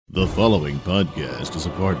The following podcast is a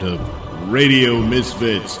part of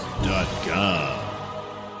RadioMisfits.com.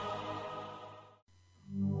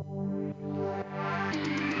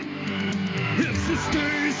 It's the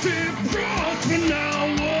Stacy Prussman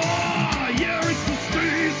Hour. Yeah, it's the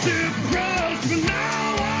Stacy Prussman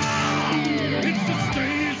Hour. It's the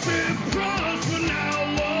Stacy Prussman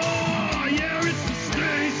Hour. Yeah, it's the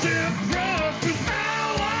Stacy Prussman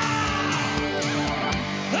Hour.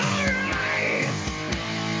 All right.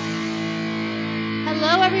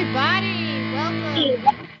 Hello, everybody.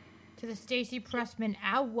 Welcome to the Stacy Prussman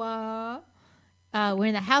Hour. We're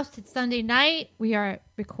in the house. It's Sunday night. We are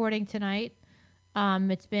recording tonight.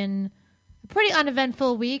 It's been a pretty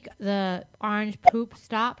uneventful week. The orange poop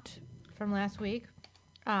stopped from last week.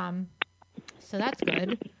 So that's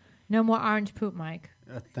good. No more orange poop, Mike.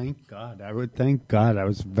 Thank God. I would thank God. I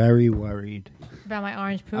was very worried About my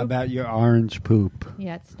orange poop? about your orange poop.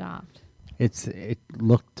 Yeah, it stopped. It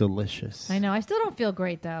looked delicious. I know. I still don't feel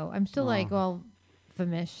great, though. I'm still like all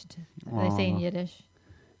famished. They say in Yiddish.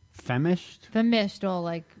 Famished? Famished, all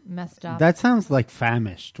like messed up. That sounds like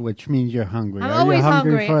famished, which means you're hungry. I'm Are always you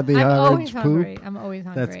hungry for the I'm orange always poop? hungry. I'm always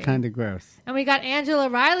hungry. That's kind of gross. And we got Angela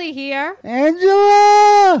Riley here.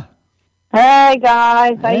 Angela! Hey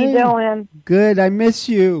guys, how Hey. you doing? Good. I miss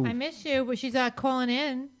you. I miss you, but she's calling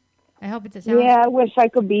in. I hope it sounds. Yeah, I wish I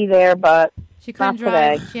could be there, but She couldn't not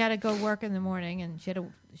drive. today. She had to go work in the morning, and she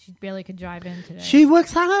barely could drive in today. She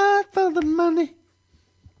works hard for the money.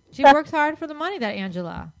 She works hard for the money, that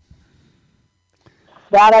Angela.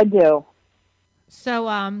 that I do. So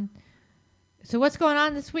what's going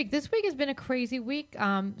on this week? This week has been a crazy week.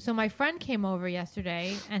 So my friend came over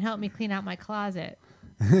yesterday and helped me clean out my closet.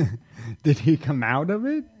 Did he come out of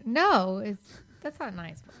it? No, that's not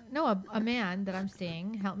nice. No, a man that I'm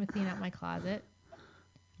seeing helped me clean out my closet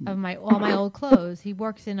of all my old clothes. He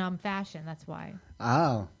works in fashion. That's why.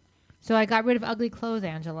 Oh. So I got rid of ugly clothes,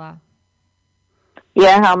 Angela.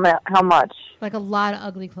 Yeah, how much? Like a lot of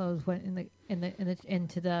ugly clothes went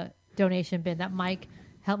into the donation bin that Mike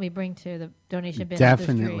helped me bring to the donation bin. up the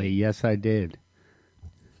Definitely. street. Yes, I did.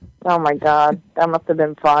 Oh my God, that must have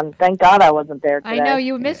been fun. Thank God I wasn't there today. I know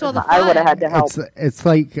you missed all the fun. I would have had to help.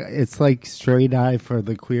 It's like straight eye for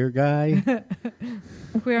the queer guy.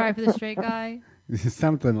 Queer eye for the straight guy.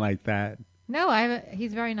 Something like that. No,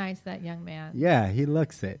 he's very nice, that young man. Yeah, he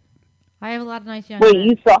looks it. I have a lot of nice young Wait, men.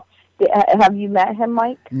 you saw? Have you met him,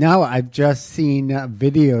 Mike? No, I've just seen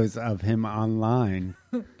videos of him online.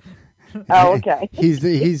 Oh, okay.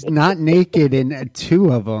 He's not naked in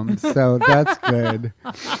two of them, so that's good.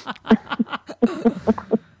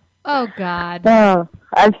 Oh God. Oh,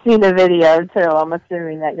 I've seen the video too. I'm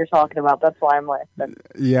assuming that you're talking about. That's why I'm laughing.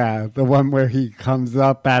 Yeah, the one where he comes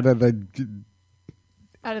up out of the.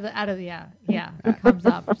 Yeah. It comes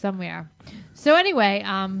up somewhere. So anyway,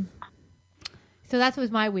 so that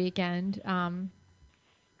was my weekend.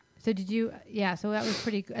 So did you? Yeah. So that was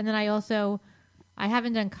pretty. And then I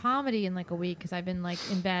haven't done comedy in like a week because I've been like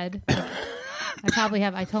in bed.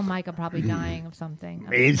 I told Mike I'm probably dying of something.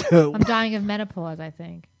 Me too. I'm dying of menopause, I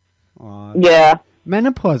think. Yeah.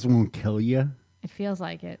 Menopause won't kill you. It feels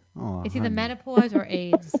like it. Oh, It's either honey. menopause or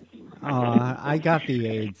AIDS. I got the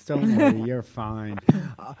AIDS. Don't worry, you're fine.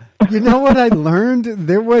 You know what I learned?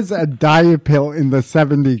 There was a diet pill in the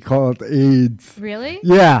 70s called AIDS. Really?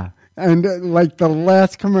 Yeah. And like the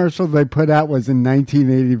last commercial they put out was in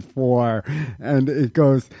 1984. And it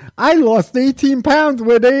goes, I lost 18 pounds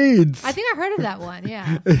with AIDS. I think I heard of that one.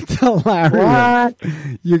 Yeah. It's hilarious. What?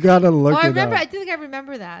 You got to look I it remember. I up. think I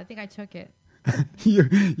remember that. I think I took it.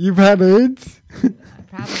 You've had AIDS?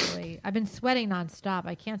 Probably. I've been sweating nonstop.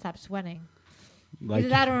 I can't stop sweating. Like, Either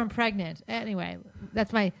that or I'm pregnant. Anyway,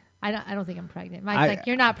 that's my. I don't think I'm pregnant. Mike's like,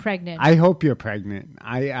 you're not pregnant. I hope you're pregnant.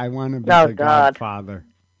 I want to be Oh, the God. godfather.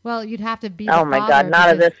 Well, you'd have to be. Oh the my father God, not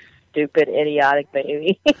of because- this stupid idiotic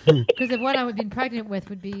baby. Because if what I would be pregnant with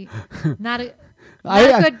would be not a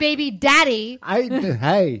good baby daddy.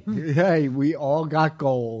 Hey, we all got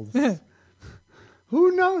goals.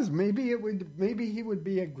 Who knows? Maybe he would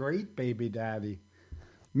be a great baby daddy.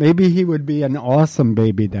 Maybe he would be an awesome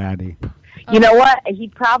baby daddy. You know what?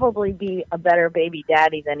 He'd probably be a better baby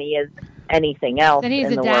daddy than he is anything else Then he's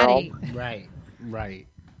in a the daddy. world. Right.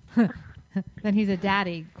 Then he's a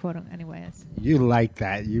daddy, quote unquote. Anyways, You like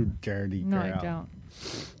that, you dirty no, girl. I don't.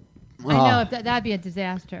 Oh. I know if that'd be a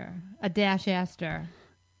disaster, a dash-aster.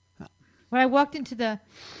 When I walked into the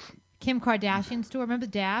Kim Kardashian store, remember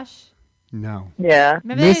Dash? No. Yeah.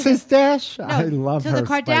 Remember they- Mrs. Dash? No, I love so her the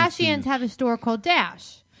Kardashians spiciness. have a store called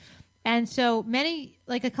Dash, and so many,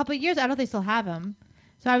 like a couple of years, I don't know if they still have them.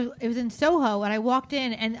 So it was in Soho, and I walked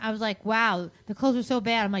in, and I was like, "Wow, the clothes are so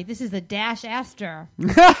bad." I'm like, "This is the Dash Astor."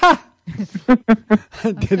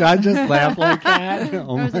 Did I just laugh like that?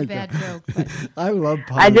 Oh That was my a bad God. joke. But I love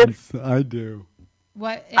puns. I do.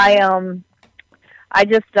 what? I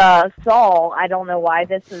just saw, I don't know why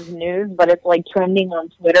this is news, but it's like trending on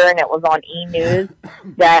Twitter, and it was on E! News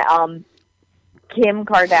that Kim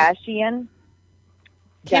Kardashian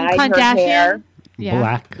dyed her hair. Yeah.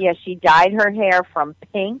 Black. Yeah, she dyed her hair from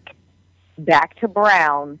pink back to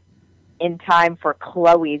brown in time for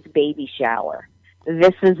Khloe's baby shower.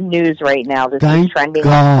 This is news right now. This Thank is trending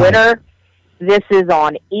God. on Twitter. This is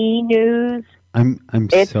on E! News.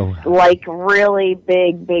 It's so happy. like really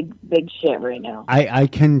big shit right now. I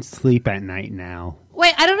can sleep at night now.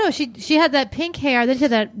 Wait, I don't know. She had that pink hair, then she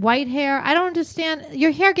had that white hair. I don't understand.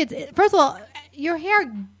 Your hair gets. First of all, your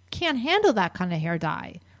hair can't handle that kind of hair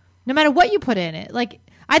dye, no matter what you put in it. Like,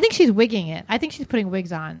 I think she's wigging it. I think she's putting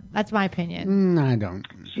wigs on. That's my opinion. I don't.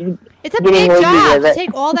 It's a Getting big wiggy job with to it.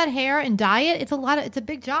 take all that hair and dye it. It's a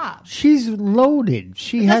big job. She's loaded.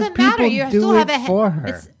 She It has doesn't people matter. You do still it have a for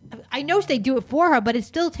her. I know they do it for her, but it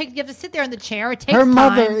still takes. You have to sit there in the chair. It takes Her time.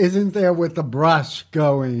 mother isn't there with the brush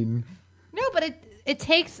going. No, but it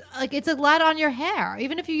takes it's a lot on your hair.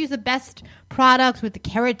 Even if you use the best products with the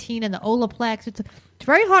keratin and the Olaplex, it's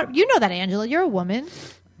very hard. You know that, Angela. You're a woman.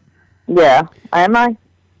 Yeah, am I?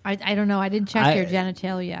 I don't know. I didn't check your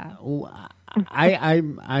genitalia.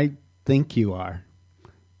 I think you are.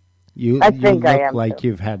 You think look I am, like too.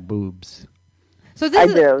 you've had boobs. So I this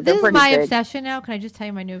do. They're is pretty my big. obsession now. Can I just tell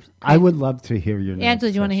you my new? I would love to hear your name.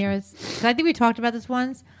 Angela, do you want to hear us? 'Cause I think we talked about this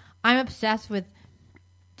once. I'm obsessed with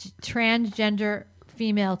transgender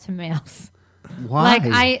female to males. Why? Like,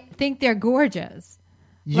 I think they're gorgeous.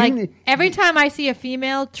 You Like, ne- every time I see a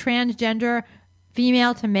female transgender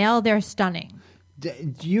female to male, they're stunning.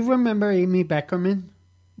 do you remember Amy Beckerman?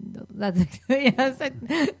 That's yes,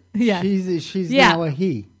 yeah. She's Yeah. now a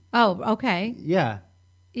he. Oh, okay. Yeah.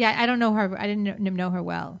 Yeah, I don't know her. I didn't know her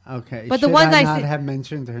well. Okay. But the Should ones I I not see- have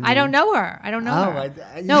mentioned her name? I don't know her. I don't know Oh,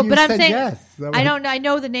 her. No, you but I'm said saying yes. So I don't know. I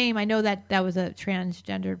know the name. I know that was a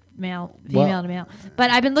transgender female to male.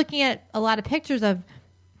 But I've been looking at a lot of pictures of,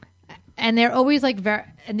 and they're always like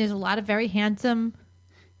and there's a lot of very handsome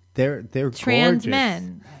They're trans gorgeous.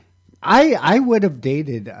 men. I would have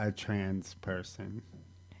dated a trans person.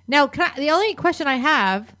 Now, the only question I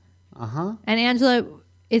have, Uh-huh. and Angela,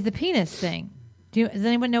 is the penis thing. Does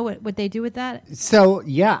anyone know what they do with that? So,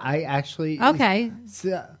 yeah, I actually... Okay.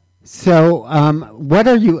 So, what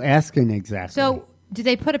are you asking exactly? So, do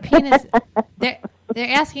they put a penis? they're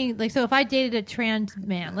asking, like, so if I dated a trans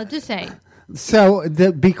man, let's just say. So,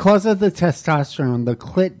 because of the testosterone, the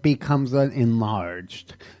clit becomes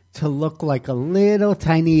enlarged to look like a little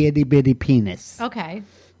tiny itty bitty penis. Okay.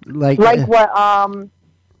 Like what?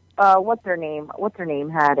 What's her name? What's her name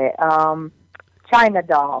had it? China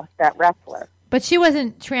Doll, that wrestler. But she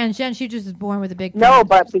wasn't transgender. She just was born with a big penis. No,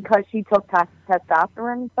 but because she took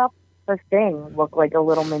testosterone and stuff, her thing looked like a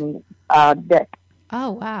little mini dick.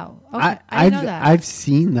 Oh, wow. Okay. I didn't know that. I've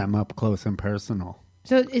seen them up close and personal.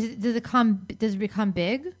 So does it become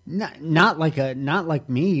big? Not like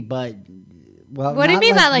me, but well. What do you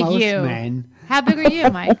mean not like most you? Men. How big are you,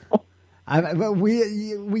 Mike?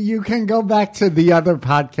 You can go back to the other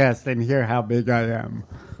podcast and hear how big I am.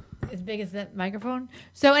 As big as that microphone?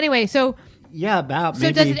 So anyway, Yeah, about so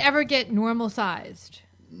maybe. does it ever get normal sized?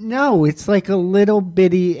 No, it's like a little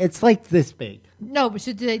bitty. It's like this big. No, but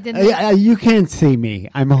should they then You can't see me.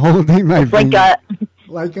 I'm holding my finger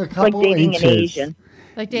like a couple like dating inches. an Asian.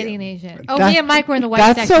 like dating an Asian? Oh, That- me and Mike were in the white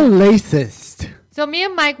That's section. so racist. So me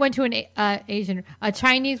and Mike went to a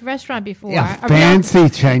Chinese restaurant before. Yeah, A fancy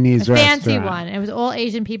Chinese real, restaurant. fancy one. It was all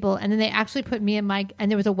Asian people, and then they actually put me and Mike,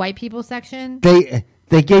 and there was a white people section.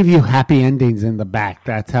 They gave you happy endings in the back.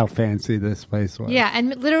 That's how fancy this place was. Yeah,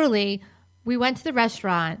 and literally, we went to the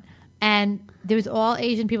restaurant, and there was all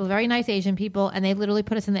Asian people, very nice Asian people, and they literally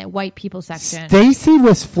put us in that white people section. Stacy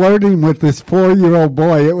was flirting with this 4-year-old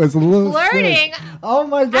boy. It was a little Flirting? sick. Oh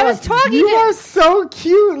my god! was talking You to- are so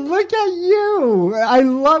cute. Look at you. I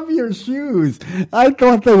love your shoes. I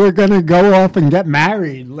thought they were going to go off and get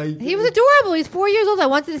married. Like He was adorable. He's 4 years old. I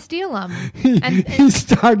wanted to steal him. And he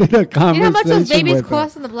started a conversation. you know how much those babies with her.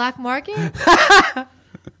 cost in the black market?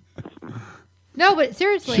 No, but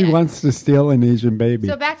seriously. She wants to steal an Asian baby.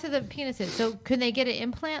 So back to the penises. So can they get an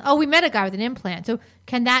implant? Oh, we met a guy with an implant. So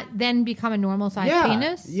can that then become a normal sized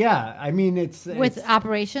penis? Yeah, I mean it's With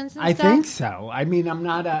operations and I stuff? think so. I mean, I'm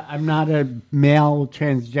not a male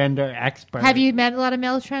transgender expert. Have you met a lot of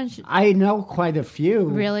male trans? I know quite a few.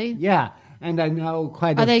 Really? Yeah, and I know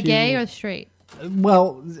quite a few. Are they gay or straight?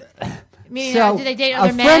 Well, Meaning, So did they date a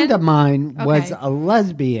other men? friend of mine was Okay. a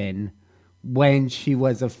lesbian when she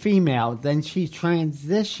was a female. Then she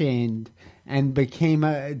transitioned and became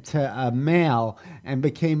to a male and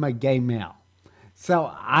became a gay male.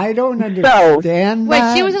 So I don't understand Wait,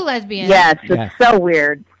 that. she was a lesbian. Yes, it's Yes. so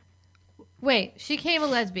weird. Wait, she became a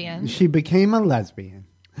lesbian. She became a lesbian.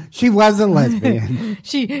 She was a lesbian.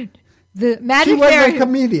 The magic She was fairy. a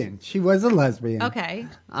comedian. She was a lesbian. Okay,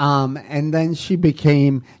 And then she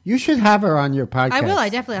became. You should have her on your podcast. I will. I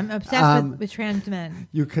definitely. I'm obsessed Um, with trans men.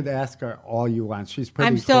 You could ask her all you want. She's pretty.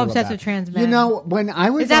 I'm so cool obsessed about with it. trans You men. know, when I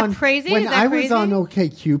was Is that on crazy? when Is that I was crazy? on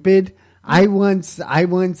OkCupid, I once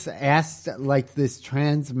asked like this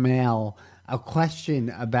trans male a question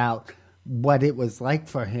about what it was like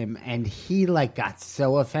for him, and he like got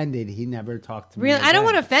so offended he never talked to me. Really, I don't again.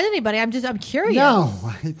 want to offend anybody. I'm curious. No,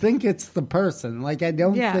 I think it's the person. Like I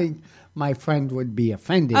don't Yeah. think my friend would be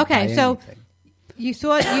offended. Okay, by so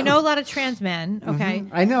anything. you know a lot of trans men. Okay,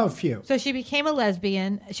 I know a few. so she became a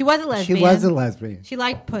lesbian. She was a She lesbian. was a lesbian. She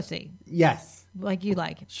liked pussy, Yes. like you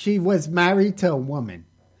like. She was married to a woman.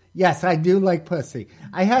 Yes, I do like pussy.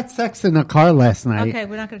 I had sex in a car last night. Okay,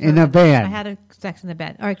 we're not going to in a van. I had a sex in the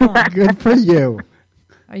bed. All right, go on. Good for you.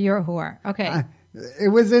 Oh, you're a whore. Okay, It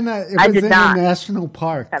was in a I did not. national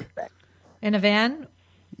park. Have sex. in a van.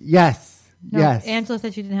 Yes. No, yes. Angela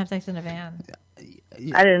said she didn't have sex in a van.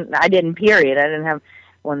 I didn't. Period. I didn't have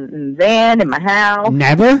one in the van in my house.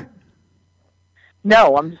 Never?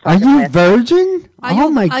 No, I'm just. Are talking you with- virgin? Are Oh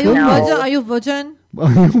you, my are you goodness. virgin? Are you virgin?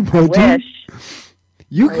 Are you virgin? Wish.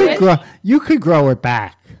 You I could wish. grow. You could grow it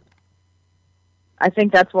back. I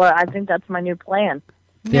think that's my new plan.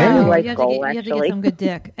 There No, you go. Life you have, goal, to get, you have to get actually. some good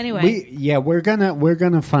dick. Anyway, We're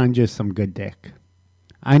gonna find you some good dick.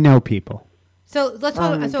 I know people. so let's Oh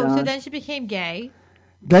talk. my So God. then she became gay.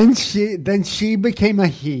 Then she became a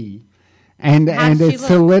he, and How did it she look?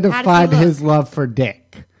 solidified How did she his love for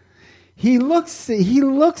dick. He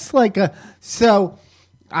looks like a. So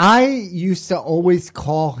I used to always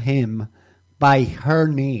call him by her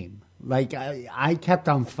name. Like I kept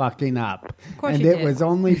on fucking up, course and you it did. was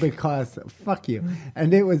only because fuck you,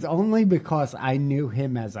 and it was only because I knew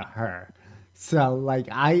him as a her. So like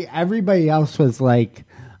everybody else was like,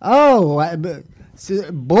 oh,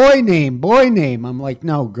 boy name. I'm like,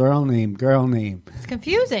 no, girl name. It's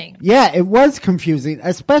confusing. Yeah, it was confusing,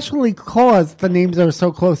 especially because the names are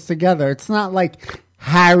so close together. It's not like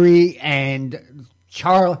Harry and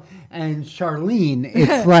Charlene.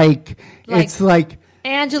 It's like, it's like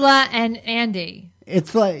Angela and Andy.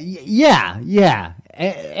 it's like yeah.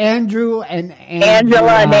 Andrew and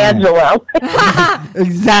Angela and Angelo.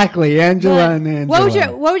 Exactly, Angela and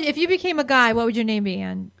Angela. What would if you became a guy? What would your name be,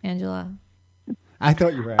 Angela? I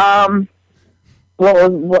thought you were.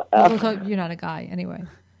 You're not a guy anyway.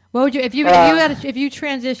 What would you if you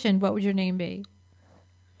transitioned? What would your name be?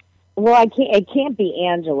 Well, I can't. It can't be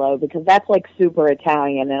Angelo because that's like super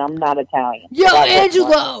Italian, and I'm not Italian. Yo, So that's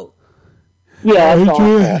Angelo. Yeah, that's awful.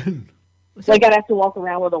 Adrian. Like I'd have to walk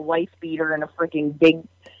around with a wife beater and a freaking big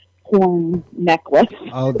horn necklace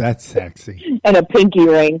Oh, that's sexy. and a pinky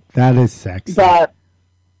ring. That is sexy. But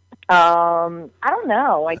I don't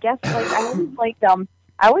know. I guess like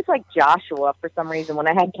I always liked Joshua for some reason. When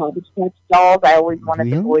I had Cabbage Patch dolls, I always wanted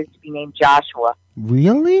the Really? boys to be named Joshua.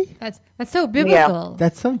 Really? That's so biblical.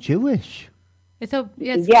 That's so Jewish. It's so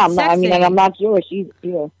it's Yeah, I'm not, I mean, sexy. and I'm not Jewish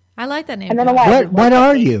either. I like that name. And then a Josh. lot- What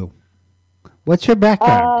are you? What's your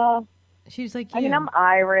background? She's like you. I mean, I'm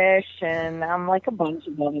Irish, and I'm like a bunch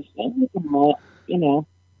of other things. I'm not,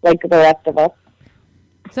 like the rest of us.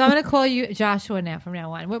 So I'm gonna call you Joshua now from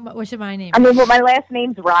now on. What should my name? I mean, but my last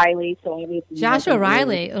name's Riley, so obviously Joshua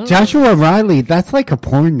Riley. Ooh. Joshua Riley. That's like a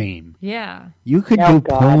porn name. Yeah. You could Oh, do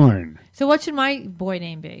God. porn. So what should my boy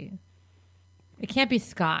name be? It can't be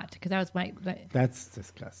Scott because that was my. That's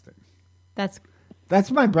disgusting. That's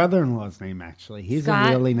my brother-in-law's name, actually. He's Scott? a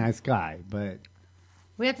really nice guy, but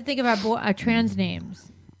we have to think of our trans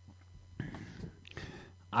names.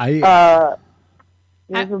 Yours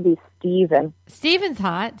would be Steven. Steven's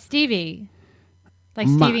hot. Stevie. Like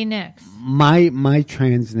My- Stevie Nicks. my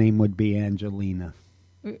trans name would be Angelina.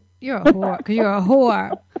 You're a whore. 'Cause you're a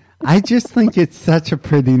whore. I just think it's such a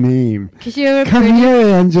pretty name. 'Cause you're Come pretty. here,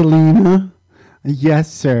 Angelina.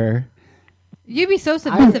 Yes, sir. You'd be so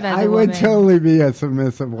submissive as I a would woman. totally be a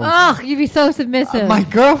submissive woman. Oh, you'd be so submissive. My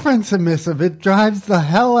girlfriend's submissive. It drives the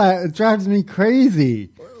hell out. It drives me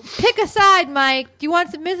crazy. Pick a side, Mike. Do you want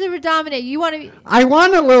submissive or dominant? You want to be. I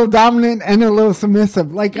want a little dominant and a little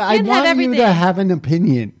submissive. Like, You I can't have want you to everything. have an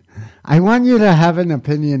opinion. I want you to have an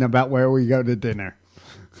opinion about where we go to dinner.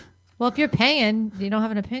 Well, if you're paying, you don't have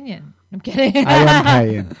an opinion. I'm kidding. I am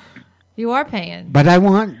paying. You are paying. But I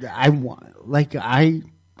want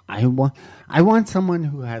someone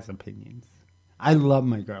who has opinions. I love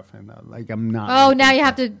my girlfriend though. Like I'm not. Oh, now you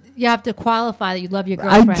have to qualify that you love your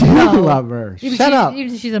girlfriend. I do No. love her. Even Shut up.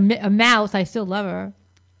 Even if she's a mouse, I still love her.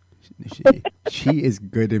 She is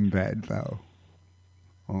good in bed though.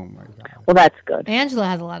 Oh my god. Well, that's good. Angela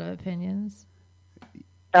has a lot of opinions.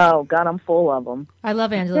 Oh God, I'm full of them. I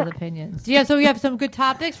love Angela's opinions. Yeah, so you have some good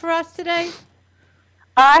topics for us today?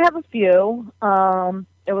 I have a few.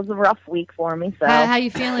 It was a rough week for me. So How you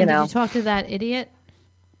feeling? You know. Did you talk to that idiot?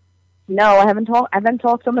 No, I haven't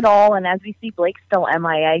talked to him at all. And as we see, Blake's still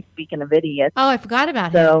MIA. Speaking of idiots. Oh, I forgot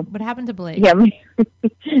about So- him. What happened to Blake? Yeah,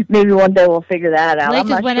 maybe one day we'll figure that out. Blake I'm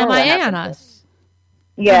just not went sure what MIA on happened. us.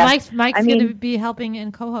 Yeah, Mike's I going to mean- be helping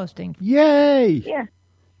and co-hosting. Yay! Yeah.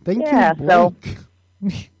 Thank Yeah, you, so- Blake.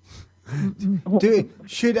 Dude,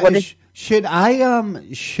 should What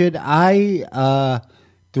I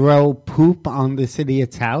throw poop on this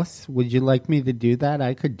idiot's house? Would you like me to do that?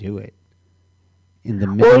 I could do it in the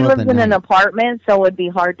middle Well, he of lives the in night. an apartment, so it'd be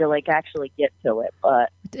hard to actually get to it.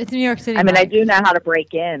 But It's New York City. I mean, I Mike. do know how to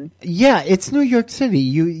break in. Yeah, it's New York City.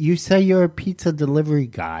 You say you're a pizza delivery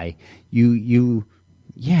guy.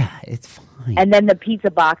 Yeah, it's fine. And then the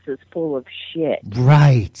pizza box is full of shit.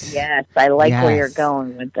 Right. Yes, I like where you're Yes.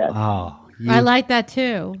 going with this. Oh, I like that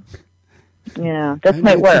too. Yeah, this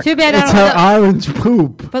might work. Too bad It's I her don't know. orange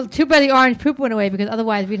poop. But too bad the orange poop went away because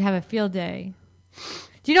otherwise we'd have a field day.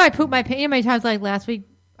 Do you know I pooped my pants? You know how many times like last week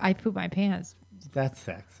I pooped my pants? That's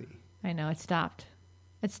sexy. I know, it stopped.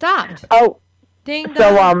 It stopped. Oh, Ding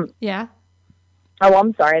dong. so Yeah. Oh,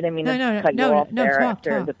 I'm sorry. I didn't mean No, to no, cut no, you off no, there talk, after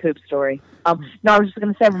talk. the poop story. No, I was just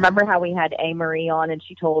going to say, remember how we had A-Marie on and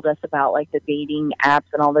she told us about like the dating apps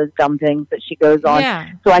and all those dumb things that she goes on. Yeah.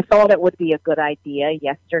 So I thought it would be a good idea.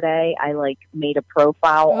 Yesterday, I made a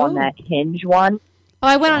profile on Oh. that Hinge one. Oh,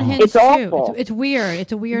 I went on Hinge It's too. awful. It's weird.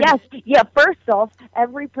 It's a weird. Yes, yeah. First off,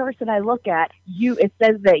 every person I look at, it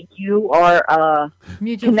says that you are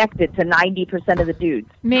Mutual. connected to 90% of the dudes.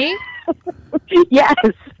 Me? Yes,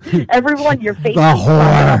 everyone your face. The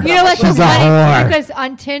whore. You know what's so She's a funny? whore. Because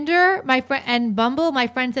on Tinder, my friend and Bumble, my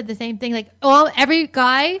friend said the same thing. Like, every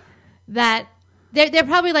guy that they're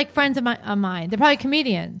probably like friends of mine. They're probably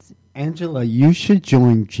comedians. Angela, you should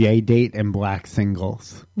join J-Date and Black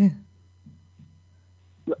Singles.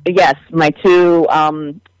 Yes, my two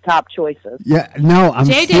top choices. Yeah, no, I'm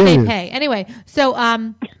Jay did serious. they pay anyway. So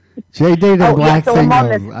J-Date and Oh, yeah, Black so I'm on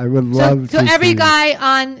Singles. this- I would so love to every see. guy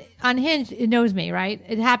on Hinge knows me, right?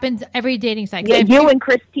 It happens every dating site. 'Cause I Yeah, have you two- and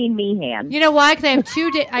Christine Meehan. You know why? Because I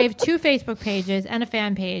have I have two Facebook pages and a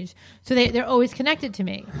fan page, so they're always connected to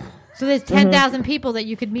me. So there's 10,000 people that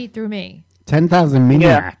you could meet through me. 10,000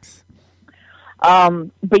 maniacs.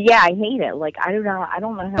 But yeah, I hate it. Like I don't know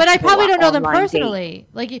how. But I to probably do don't know them online personally.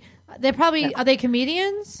 Like they're probably are they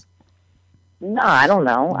comedians? dates. No, I don't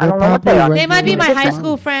know. I They're don't know what they probably are. They might be my Regular high guys.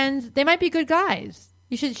 school friends. They might be good guys.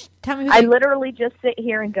 You should tell me who. I They, literally just sit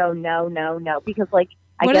here and go no, because I what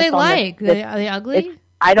are guess they on like? this- Are they ugly?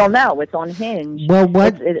 I don't know. It's on Hinge. Well,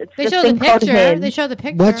 what? It's They this show the thing called picture. Hinge. They show the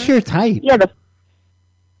picture. What's your type? Yeah,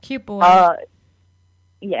 cute boy?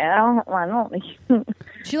 yeah. I don't.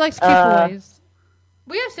 She likes cute boys.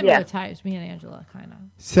 We have similar yeah. types, me and Angela, kind of.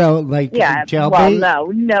 So, like, Yeah. jailbait? Well,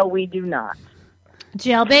 no, we do not.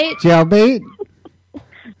 Jailbait? Jailbait?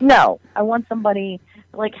 No, I want somebody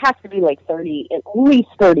has to be 30, at least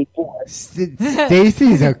 34.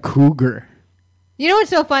 Stacy's a cougar. You know what's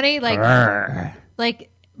so funny? Brr. Like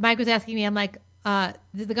Mike was asking me, I'm like,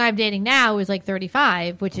 the guy I'm dating now is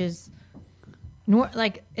 35, which is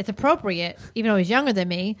it's appropriate, even though he's younger than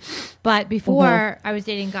me. But before I was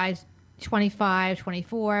dating guys 25,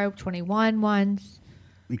 24, 21 once.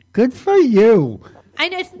 Good for you. I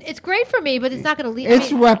know it's great for me, but it's not going to lead.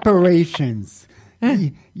 It's reparations.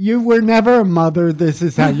 You were never a mother. This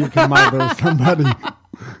is how you can mother somebody.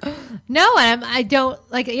 No, and I don't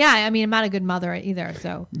I'm not a good mother either.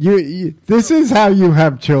 So This is how you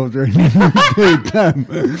have children. You date them.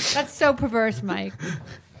 that's so perverse, Mike.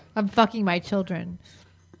 I'm fucking my children.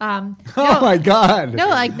 Oh my God. No,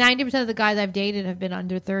 90% of the guys I've dated have been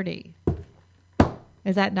under 30.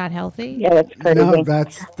 Is that not healthy? Yeah, that's crazy. No,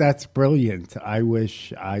 that's brilliant. I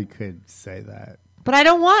wish I could say that. But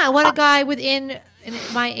I want a guy within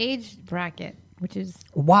my age bracket, which is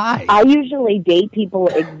Why? I usually date people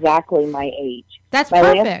exactly my age. that's My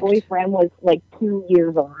last perfect. boyfriend was 2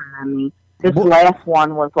 years older than me. This last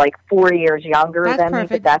one was 4 years younger That's than me,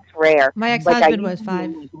 perfect. but that's rare. My I ex-husband was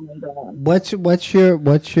usually 5.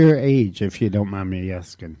 What's your age, if you don't mind me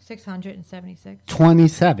asking? 676.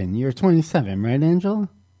 27. You're 27, right, Angela?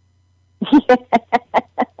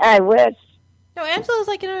 I wish. No, No, Angela's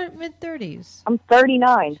like in her mid-30s. I'm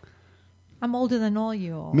 39. I'm older than all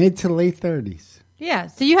you all. Mid to late 30s. Yeah,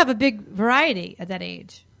 so you have a big variety at that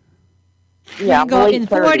age. Yeah, You can go late in 30s,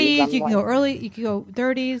 40s, I'm you can go early, you can go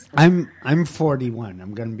 30s. I'm 41.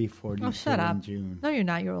 I'm going to be 42 Oh, shut up. in June. No, you're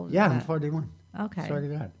not. You're older Yeah, than I'm that. 41. Okay. Swear to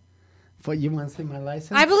God. But you want to see my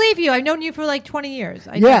license? I believe you. I've known you for like 20 years.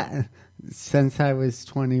 Yeah, since I was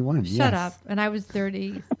 21. Shut up. And I was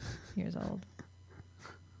 30 years old.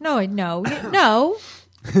 No.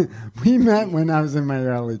 We met when I was in my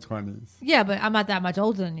early 20s. Yeah, but I'm not that much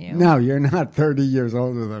older than you. No, you're not 30 years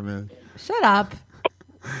older than me. Shut up.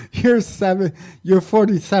 You're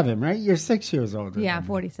 47, right? You're 6 years older. Yeah, than I'm me.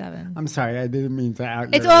 47. I'm sorry, I didn't mean to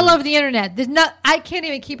out It's your all age. over the internet. I can't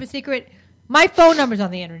even keep a secret. My phone number's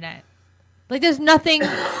on the internet. Like, there's nothing.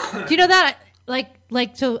 Do you know that?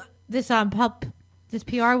 So this this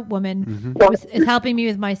PR woman is helping me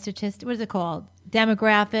with my statistics. What is it called?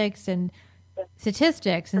 Demographics and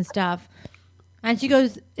statistics and stuff. And she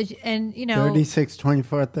goes, and 36,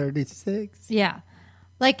 24, 36. yeah,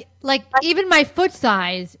 like even my foot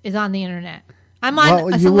size is on the internet. I'm on Well,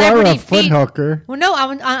 a you celebrity are a foot feet. hooker. Well, no,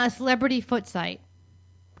 I'm on a celebrity foot site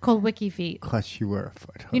called WikiFeet. Plus, you were a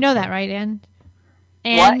foot hooker. You know that, right, Ann?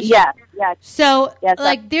 What? And Yeah. so, Yes,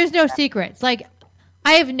 like, there's no secrets. Like,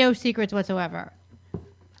 I have no secrets whatsoever.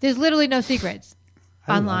 There's literally no secrets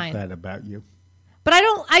I online. love that about you. But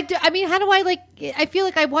I mean, how do I feel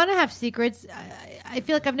like I want to have secrets. I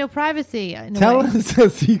feel like I have no privacy. In a Tell way. us a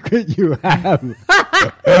secret you have.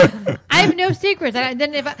 I have no secrets.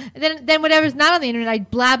 Then whatever's not on the internet, I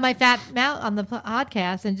blab my fat mouth on the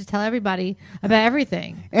podcast and just tell everybody about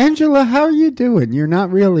everything. Angela, how are you doing? You're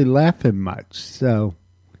not really laughing much. So,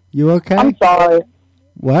 you okay? I'm sorry.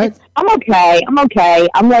 What? I'm okay.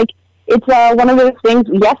 I'm like, it's one of those things.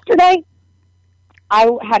 Yesterday, I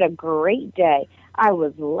had a great day. I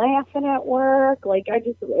was laughing at work. Like,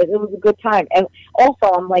 it was a good time. And also,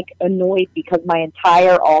 I'm like annoyed because my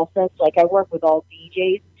entire office, like, I work with all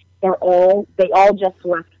DJs. They all just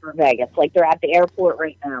left for Vegas. Like, they're at the airport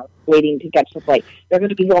right now, waiting to catch the flight. They're going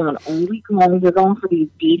to be going all week long. They're going for these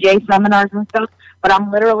DJ seminars and stuff. But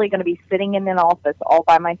I'm literally going to be sitting in an office all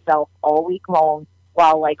by myself all week long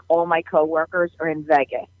while, like, all my coworkers are in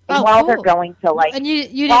Vegas. And while they're going to, like, and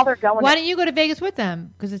you while they're going, why don't you go to Vegas with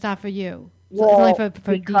them? Because it's not for you. Well, it's only for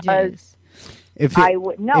because DJs. If you, I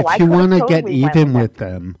would no. I if you want to get even with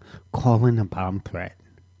them, call in a bomb threat.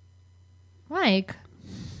 Mike,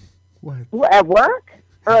 What? at work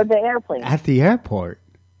or at the airplane. At the airport.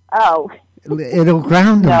 Oh, It'll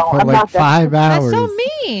ground them No, for I'm like not that- 5 hours. that's so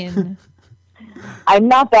mean. I'm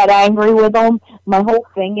not that angry with them. My whole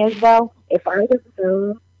thing is though, if I was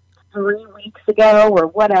known 3 weeks ago or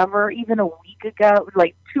whatever, even a week ago,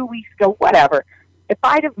 like 2 weeks ago, whatever. If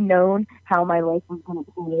I'd have known how my life was going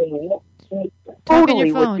to play out, it Talk in totally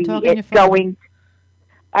your phone, would be talk in your it phone. going.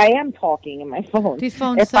 I am talking in my phone. These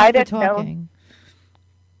phones If suck I'd for have known- talking.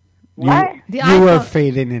 What? The You were iPhone-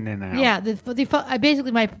 fading in and out. Yeah,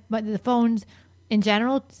 basically the phones in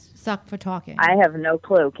general suck for talking. I have no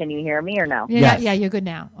clue. Can you hear me or no? Yes. Yeah, you're good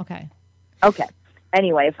now. Okay. Okay.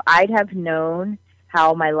 Anyway, if I'd have known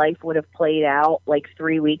how my life would have played out like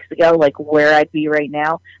 3 weeks ago, like where I'd be right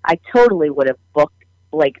now, I totally would have booked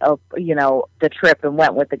like the trip and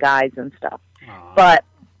went with the guys and stuff. But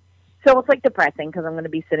so it's like depressing because I'm going to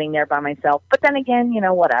be sitting there by myself. But then again,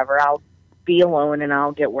 whatever. I'll be alone and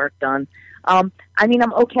I'll get work done. I mean,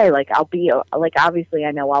 I'm okay. Like I'll be like obviously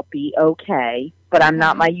I know I'll be okay, but I'm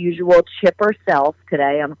not my usual chipper self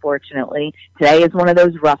today. Unfortunately, today is one of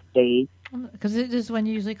those rough days. Because this is when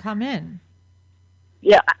you usually come in.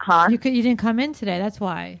 Yeah, huh? You didn't come in today. That's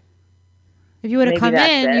why. If you would have Maybe come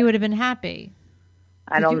that's in, it. you would have been happy.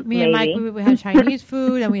 I don't. Me maybe. and Mike, we had Chinese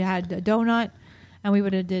food and we had a donut, and we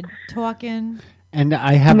would have did talking. And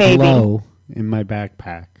I have Maybe. blow in my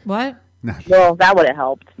backpack. What? Nothing. Well, that would have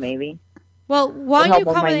helped, maybe. Well, why Would don't you help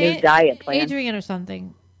with come my with new diet plan. Adrian or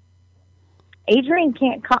something? Adrian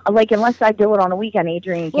can't come. Like, unless I do it on a weekend,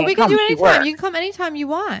 Adrian Well, can't we can come. do She it anytime. works. You can come anytime you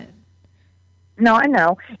want. No, I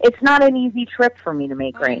know. It's not an easy trip for me to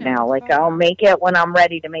make I right know, now. it's Like, fine. I'll make it when I'm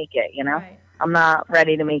ready to make it, Right. I'm not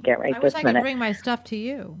ready to make it right I this wish I minute. could bring my stuff to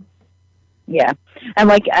you. Yeah. And,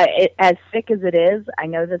 like, as sick as it is, I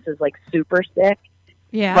know this is, like, super sick,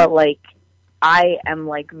 Yeah. but, like, I am,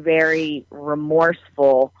 like, very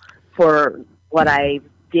remorseful for what I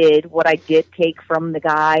did take from the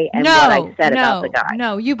guy and what I said about the guy.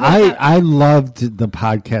 No, you. I loved the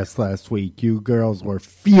podcast last week. You girls were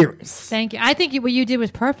fierce. Thank you. I think what you did was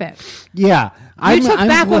perfect. Yeah. You took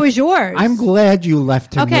back what was yours. I'm glad you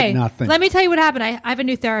left him Okay, with nothing. let me tell you what happened. I have a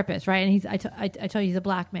new therapist, right? And I told you he's a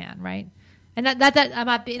black man, right? And that I'm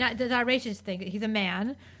not being that's not a racist thing. He's a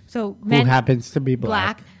man, so Who men happens to be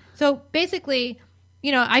black. So basically,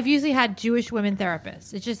 I've usually had Jewish women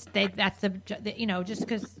therapists. It's just just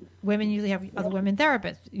because women usually have other women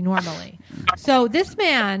therapists normally. So this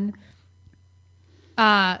man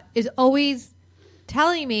is always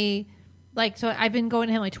telling me, like, so I've been going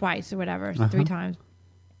to him like twice or whatever, 3 times,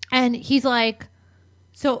 and he's like,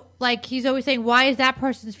 he's always saying, why is that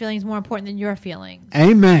person's feelings more important than your feelings?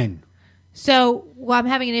 Amen. So, I'm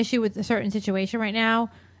having an issue with a certain situation right now,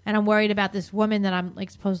 and I'm worried about this woman that I'm like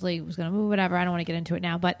supposedly was going to move, whatever. I don't want to get into it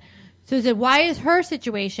now, but so he said, why is her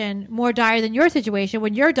situation more dire than your situation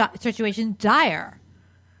when your situation's dire?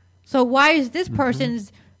 So why is this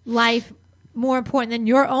person's life more important than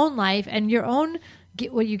your own life and your own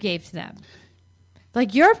what you gave to them?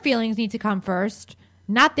 Like, your feelings need to come first,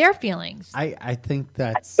 not their feelings. I think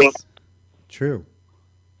that's true.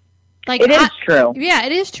 Like, it is true. Yeah,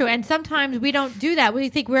 it is true. And sometimes we don't do that. We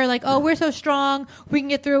think we're like, oh, we're so strong, we can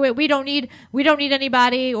get through it. We don't need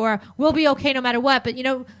anybody, or we'll be okay no matter what. But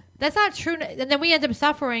that's not true. And then we end up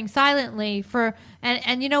suffering silently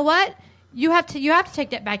and you know what? You have to take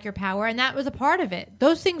that back, your power, and that was a part of it.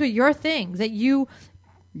 Those things were your things that you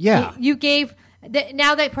gave.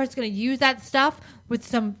 Now that person's going to use that stuff with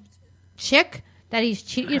some chick that he's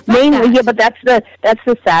cheating. Mainly, yeah, but that's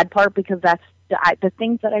the sad part, because the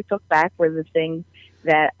things that I took back were the things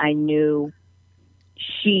that I knew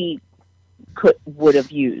she would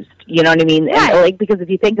have used. You know what I mean? Right. And, because if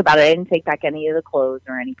you think about it, I didn't take back any of the clothes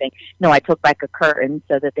or anything. No, I took back a curtain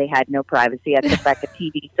so that they had no privacy. I took back a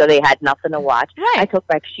TV so they had nothing to watch. Right. I took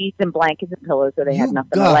back sheets and blankets and pillows so they had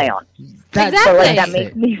nothing to lay on. Exactly. So that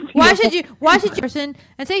makes me feel why should you person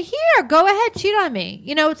and say, here, go ahead, cheat on me?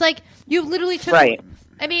 It's like you literally took. Right.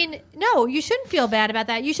 I mean, no, you shouldn't feel bad about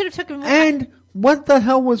that. You should have taken. And what the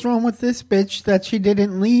hell was wrong with this bitch that she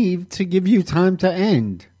didn't leave to give you time to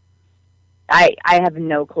end? I have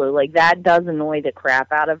no clue. Like, that does annoy the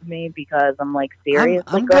crap out of me, because I'm like, seriously,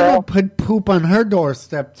 I'm girl? gonna put poop on her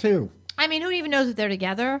doorstep too. I mean, who even knows if they're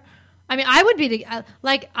together? I mean, I would be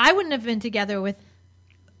I wouldn't have been together with.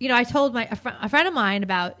 I told a friend of mine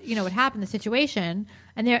about what happened, the situation,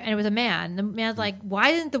 and it was a man. The man's like,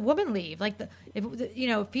 why didn't the woman leave? Like,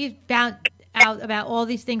 if he found out about all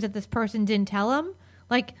these things that this person didn't tell him,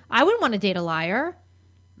 like, I wouldn't want to date a liar.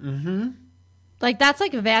 Mm-hmm. Like, that's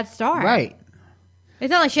like a bad start, right? It's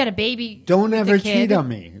not like she had a baby. Don't ever cheat on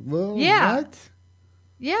me. Well, yeah. What?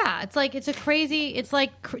 Yeah, it's like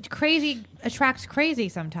crazy attracts crazy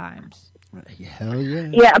sometimes. Hell yeah.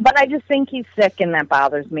 Yeah, but I just think he's sick, and that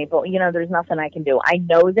bothers me. But, there's nothing I can do. I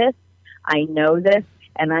know this,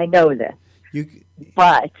 and I know this.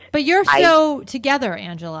 But you're so together,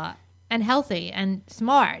 Angela, and healthy, and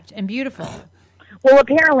smart, and beautiful. Well,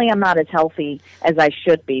 apparently I'm not as healthy as I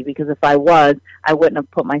should be, because if I was, I wouldn't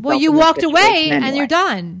have put myself. Well, you in this walked away, situation and you're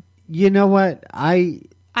done. You know what? I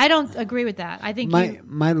don't agree with that. I think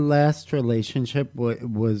my last relationship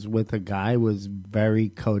was with a guy was very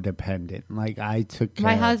codependent. Like, I took care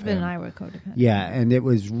my of husband him. and I were codependent. Yeah, and it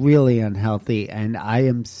was really unhealthy. And I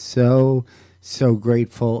am so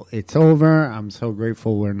grateful it's over. I'm so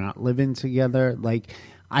grateful we're not living together. Like,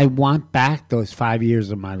 I want back those 5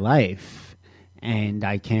 years of my life, and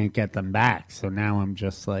I can't get them back. So now I'm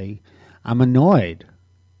just like, I'm annoyed.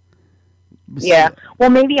 Yeah. Well,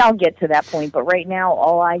 maybe I'll get to that point, but right now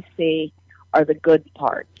all I see are the good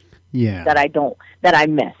parts. Yeah. That I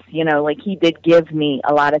miss. Like, he did give me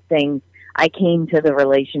a lot of things. I came to the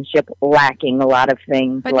relationship lacking a lot of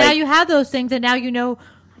things. But now you have those things, and now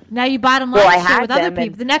now you bottom line share with other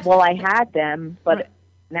people. I had them, but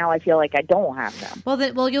now I feel like I don't have them.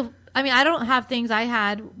 I don't have things I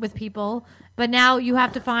had with people. But now you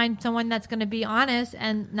have to find someone that's going to be honest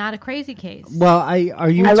and not a crazy case. Well, are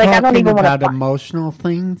you talking about emotional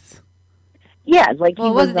things? Yeah, like,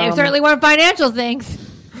 they certainly weren't financial things.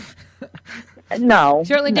 No,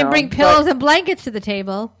 certainly didn't bring pillows and blankets to the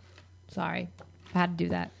table. Sorry, I had to do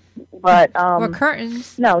that. But or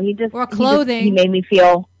curtains. No, he just or clothing. He made me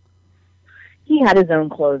feel. He had his own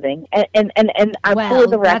clothing, and for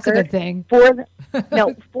the record, that's a good thing.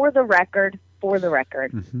 For the record,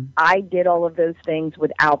 I did all of those things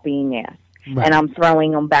without being asked. Right. And I'm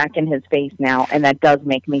throwing them back in his face now, and that does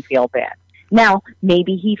make me feel bad. Now,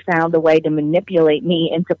 maybe he found a way to manipulate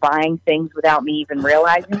me into buying things without me even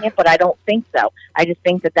realizing it, but I don't think so. I just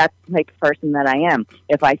think that that's the type of person that I am.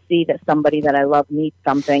 If I see that somebody that I love needs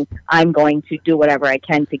something, I'm going to do whatever I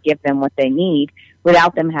can to give them what they need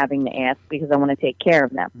without them having to ask, because I want to take care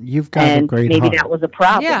of them. You've got a great maybe heart. That was a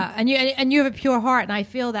problem. Yeah, and you have a pure heart, and I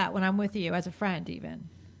feel that when I'm with you as a friend, even.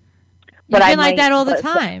 You've I been like might- that all the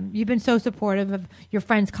but- time. You've been so supportive of your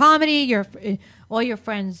friends' comedy. All your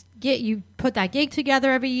friends you put that gig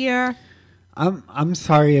together every year. I'm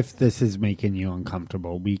sorry if this is making you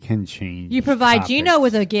uncomfortable. We can change. You provide topics. Gino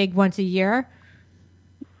with a gig once a year.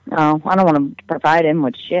 No, I don't want to provide him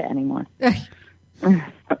with shit anymore. You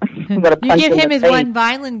give him his one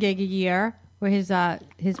violin gig a year where his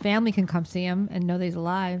family can come see him and know that he's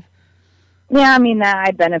alive. Yeah, I mean,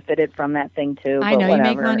 I benefited from that thing, too. I but know. You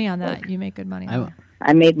make whatever. money on that. You make good money on that.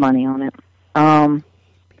 I made money on it.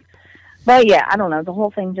 But yeah, I don't know. The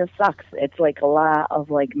whole thing just sucks. It's like a lot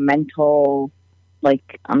of like mental,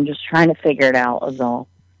 like I'm just trying to figure it out is all.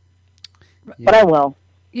 Yeah. But I will.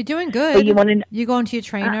 You're doing good. But you want to? You're going to your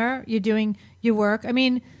trainer. You're doing your work. I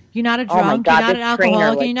mean, you're not a Oh my drunk. God, you're not this an trainer,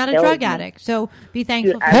 alcoholic. like, And you're not a killed drug me. addict. So be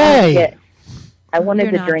thankful Dude, for Hey! I wanted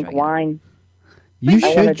You're to not drink drinking. wine. You I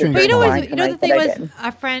should wanted to drink. But you know, wine the tonight, thing but I was, didn't.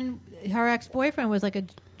 our friend, her ex-boyfriend was like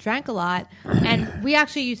drank a lot, and we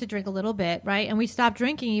actually used to drink a little bit, right? And we stopped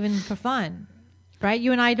drinking even for fun, right?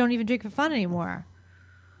 You and I don't even drink for fun anymore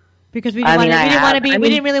because we didn't want to. We didn't want to be. We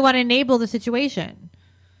didn't really want to enable the situation.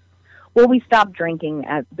 Well, we stopped drinking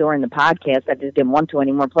during the podcast. I just didn't want to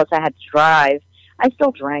anymore. Plus, I had to drive. I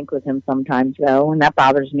still drank with him sometimes, though, and that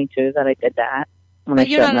bothers me too that I did that when I But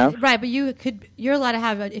you're shouldn't not have. right. But you're allowed to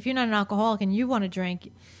have. If you're not an alcoholic and you want to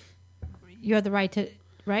drink, you have the right to,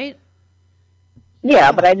 right?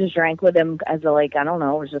 Yeah, but I just drank with him as a, like, I don't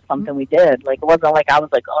know, it was just something we did. Like, it wasn't like I was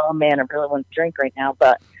like, oh man, I really want to drink right now.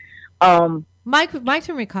 But Mike's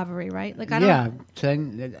in recovery, right? Like I don't. Yeah,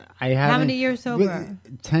 10. I How haven't- many years sober?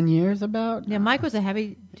 10 years about. Yeah, Mike was a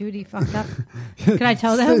heavy duty fucked up. Can I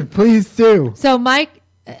tell them? Please do. So Mike,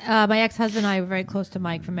 my ex-husband and I were very close to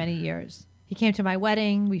Mike for many years. He came to my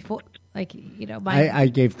wedding. We fought, like, you know, I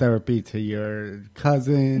gave therapy to your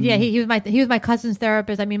cousin. yeah, he was my cousin's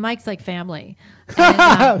therapist. I mean, Mike's like family.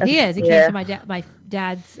 And, he is. He came Yeah. to my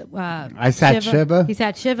dad's. I sat Shiva. He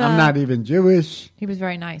sat Shiva. I'm not even Jewish. He was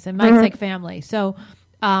very nice, and Mike's like family. So,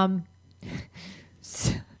 what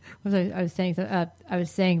was I was saying? I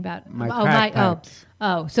was saying about My crack pipes.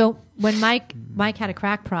 So when Mike had a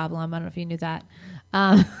crack problem, I don't know if you knew that.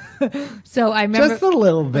 So I remember Just a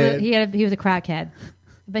little bit. he was a crackhead,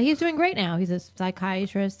 but he's doing great now. He's a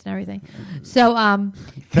psychiatrist and everything. So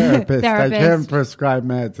Therapist. I Therapist. can't prescribe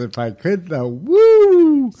meds. If I could, though,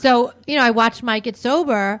 woo! So, you know, I watched Mike get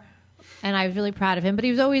sober, and I was really proud of him. But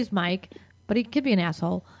he was always Mike, but he could be an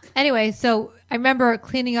asshole. Anyway, so I remember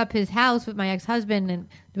cleaning up his house with my ex-husband, and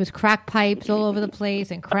there was crack pipes all over the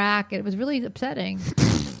place and crack. It was really upsetting.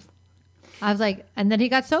 I was like, and then he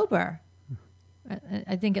got sober.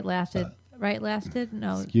 I think it lasted, right? Lasted?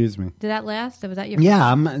 No. Excuse me. Did that last? Was that your...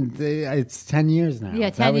 Yeah, it's 10 years now. Yeah,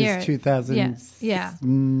 10 that years. was 2007. Yeah.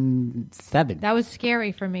 That was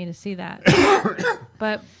scary for me to see that.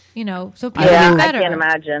 But, you know, so people yeah, get I better. can't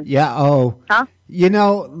imagine. Yeah, oh. Huh? You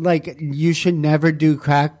know, like, you should never do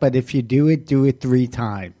crack, but if you do it 3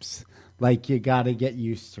 times. Like, you got to get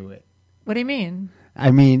used to it. What do you mean?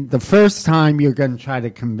 I mean, the first time you're going to try to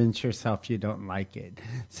convince yourself you don't like it.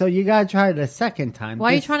 So you got to try it a second time.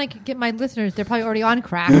 Why are you trying to get my listeners? They're probably already on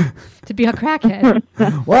crack to be a crackhead.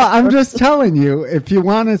 Well, I'm just telling you, if you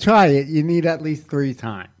want to try it, you need at least 3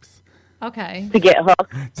 times Okay. To get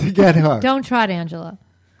hooked. to get hooked. Don't try it, Angela.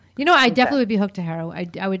 You know, I definitely would be hooked to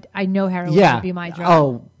heroin. I know heroin Yeah. would be my drug.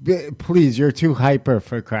 Oh, please, you're too hyper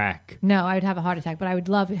for crack. No, I would have a heart attack, but I would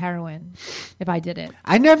love heroin if I did it.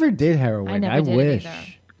 I never did heroin. I never I did wish. it either.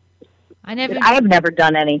 I never. I have never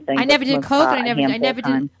done anything. I never but did smoke coke. pot And a I handful never of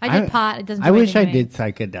did. times. I did pot. It doesn't. Do I wish I anything did to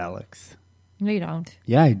me. psychedelics. No, you don't.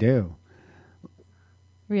 Yeah, I do.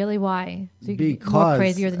 Really? Why? So you're more Because-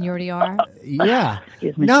 crazier than you already are. Yeah.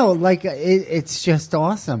 Excuse me. No, like it's just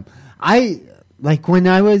awesome. I like when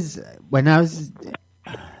I was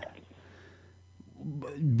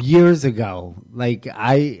years ago. Like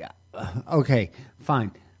okay,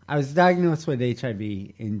 fine. I was diagnosed with HIV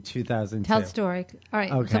in 2002. Tell the story. All right.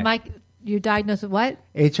 So, Okay. Mike, you diagnosed with what?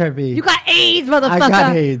 HIV. You got AIDS, motherfucker. I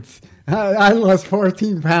got AIDS. I lost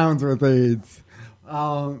 14 pounds with AIDS.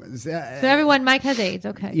 So everyone, Mike has AIDS.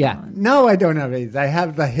 Okay. Yeah. come on. No, I don't have AIDS. I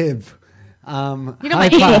have the HIV. You know high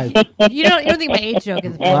my five. you don't think my AIDS joke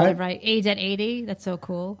is What? offensive, right? AIDS at 80. That's so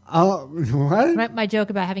cool. Oh, what? My joke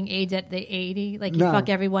about having AIDS at the 80, like you No. fuck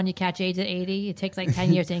everyone, you catch AIDS at 80. It takes like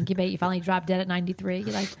 10 years to incubate. You finally drop dead at 93.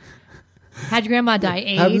 You're like, how'd your grandma die?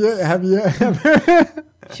 AIDS. Have you ever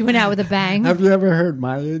She went out with a bang. have you ever heard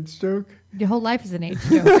my AIDS joke? Your whole life is an AIDS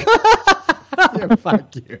joke. Yeah,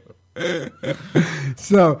 fuck you.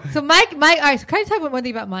 So So Mike, all right, so can I talk about one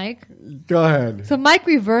thing about Mike? go ahead. So Mike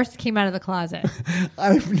reversed came out of the closet.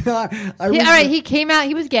 I'm not. All right, he came out,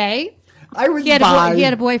 he was gay. I was he had five.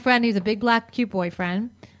 a boyfriend. He was a big, black, cute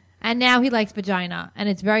boyfriend. And now he likes vagina. And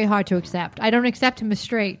it's very hard to accept. I don't accept him as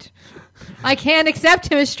straight. I can't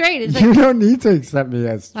accept him as straight. It's like, You don't need to accept me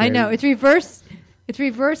as straight. I know. It's reverse. It's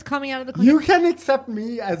reverse coming out of the clinic. You can accept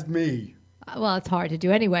me as me. Well, it's hard to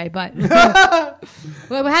do anyway, but...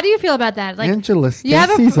 well, how do you feel about that? Like, Angela you have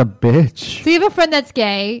Stacey's a bitch. So you have a friend that's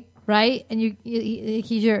gay, right? And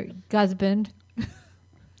he's your husband.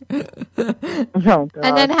 Oh, God.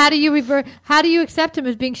 And then how do you accept him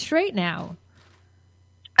as being straight now?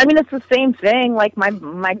 I mean, it's the same thing. Like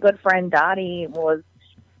my good friend Dottie was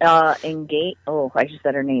engaged. Oh, I just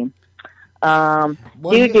said her name.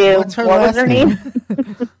 What's her What was last her name?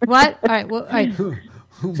 name? What? All right. Well, all right.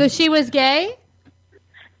 So she was gay?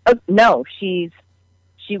 No, she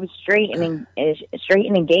was straight and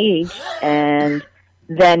engaged, and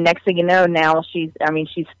then next thing you know, now she's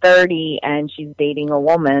 30 and she's dating a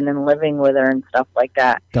woman and living with her and stuff like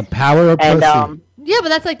that. The power of pussy. Yeah, but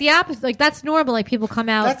that's like the opposite. Like that's normal. Like people come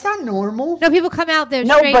out. That's not normal. No, people come out they're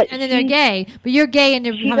No, straight but and then they're gay. But you're gay and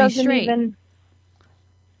they're She becoming doesn't straight.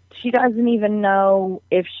 she doesn't even know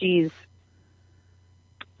if she's.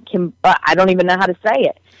 I don't even know how to say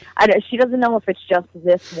it. She doesn't know if it's just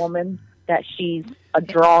this woman that she's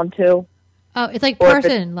drawn to. Oh, it's like Or if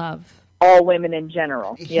person love. All women in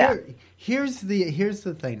general. Yeah. Here's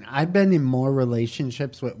the thing. I've been in more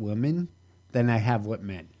relationships with women than I have with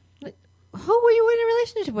men. Who were you in a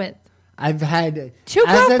relationship with? I've had Two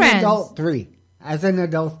as girlfriends. an adult three. As an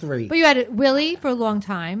adult, three. But you had Willie for a long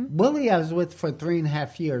time. Willie I was with for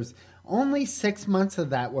 3.5 years. Only 6 months of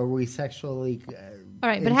that were we sexually. All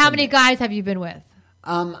right, but how many guys have you been with?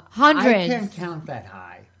 Hundreds. I can't count that high.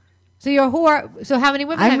 So you're a whore. So how many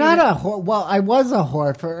women? I'm have not you a whore. Well, I was a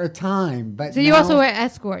whore for a time, but So you now- also were an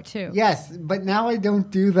escort too. Yes, but now I don't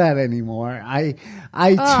do that anymore. I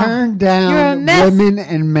Oh, turn you're a down mess. women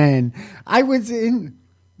and men. I was in.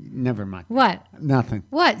 Never mind. What? Nothing.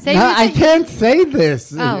 What? Say No, what you I think. can't say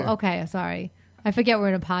this. Oh, okay. Sorry. I forget we're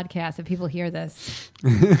in a podcast and people hear this.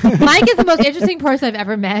 Mike is the most interesting person I've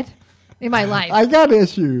ever met in my life. I got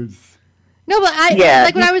issues. No, but Yeah,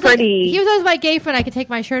 like when he's I was pretty- like, he was always my gay friend. I could take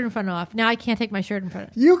my shirt in front off. Now I can't take my shirt in front.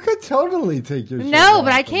 You could totally take your. shirt No, off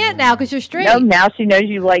but I and can't then- now because you're straight. No, now she knows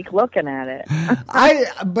you like looking at it.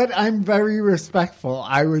 But I'm very respectful.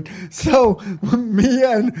 I would. So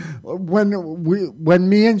when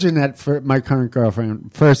me and Jeanette, my current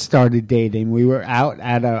girlfriend, first started dating, we were out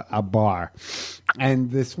at a bar,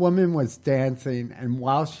 and this woman was dancing, and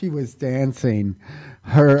while she was dancing,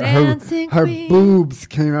 her Dancing queen. boobs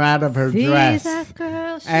came out of her See dress. that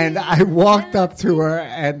girl, And she I walked up to her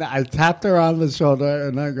and I tapped her on the shoulder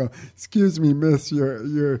and I go, "Excuse me, miss,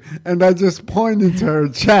 you're," and I just pointed to her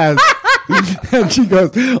chest. And she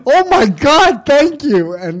goes, "Oh my God, thank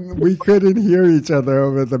you." And we couldn't hear each other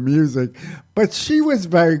over the music, but she was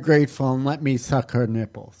very grateful and let me suck her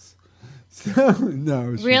nipples. So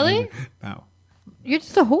no, she Really? didn't. No, You're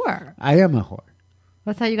just a whore. I am a whore.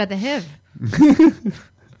 That's how you got the HIV.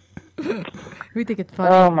 We think it's funny.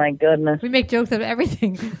 Oh my goodness. We make jokes of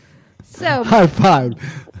everything. So, High five.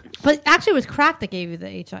 but actually, it was crack that gave you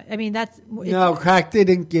the HIV. I mean, that's No, crack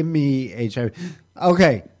didn't give me HIV.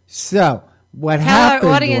 Okay, so what tell happened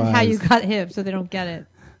our audience was how you got HIV, so they don't get it.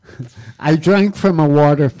 I drank from a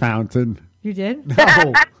water fountain. You did?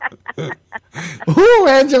 No. Ooh,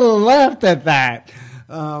 Angela laughed at that.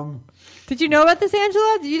 Did you know about this,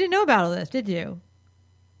 Angela? You didn't know about all this, did you?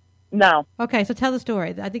 No. Okay, so tell the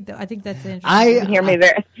story. I think that's interesting. You hear me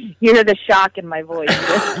there. You hear the shock in my voice.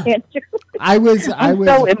 I was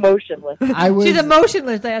so emotionless. She's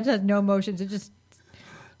emotionless. Angela has no emotions. It just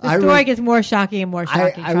the story gets more shocking and more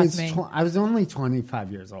shocking. Trust me. I was only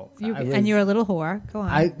 25 years old. And you're a little whore. Go on.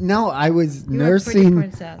 I was You were a pretty nursing.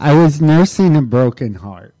 princess. I was nursing a broken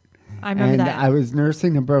heart. I remember And that. I was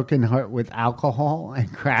nursing a broken heart with alcohol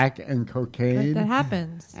and crack and cocaine. That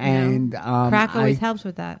happens. And crack always helps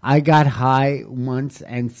with that. I got high once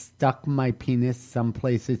and stuck my penis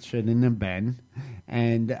someplace it shouldn't have been,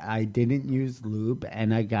 and I didn't use lube,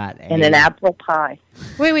 and I got And an apple pie.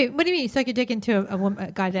 Wait. What do you mean? You stuck your dick into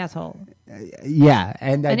a guy's asshole? Yeah,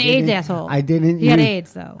 and An AIDS asshole. I didn't. He had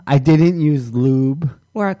AIDS though. I didn't use lube.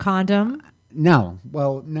 Or a condom. No.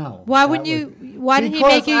 Well, no. Why That wouldn't was- you? Why didn't he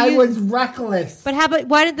because make you? I use, was reckless. But how about?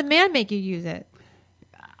 Why did the man make you use it?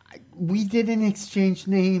 We didn't exchange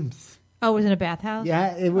names. Oh, it was in a bathhouse.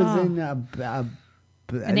 Yeah, it was Oh. in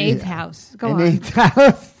An AIDS house. Go an on. AIDS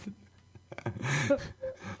house.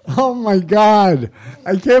 Oh my God!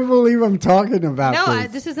 I can't believe I'm talking about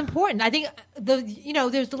this. This is important. I think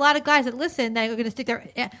there's a lot of guys that listen that are going to stick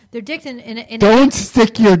their dicks in. Don't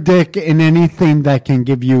stick your dick in anything that can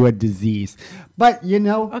give you a disease. But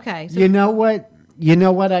Okay, so- you know what? You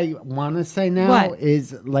know what I want to say now What?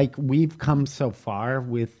 is like we've come so far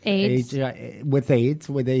with AIDS. with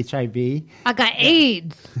HIV. I got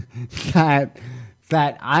AIDS.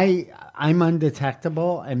 that I'm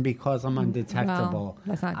undetectable, and because I'm undetectable,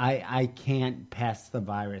 let's not- I can't pass the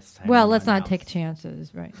virus to Well, let's anyone not take else.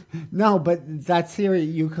 chances, right? No, but that's serious.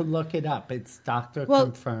 You could look it up. It's doctor Well-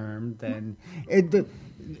 confirmed, and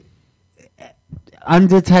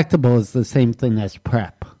undetectable is the same thing as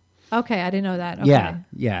PrEP. Okay, I didn't know that. Okay.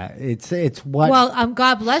 Yeah. It's what. Well,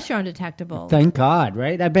 God bless you're undetectable. Thank God,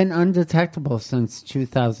 right? I've been undetectable since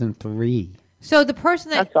 2003. So the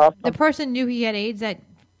person That's awesome. the person knew he had AIDS. That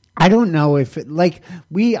I don't know if I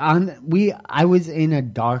was in a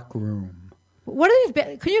dark room. what are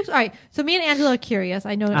these? Could you? All right. So me and Angela are curious.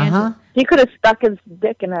 I know Angela. He could have stuck his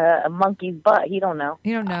dick in a monkey's butt. He don't know.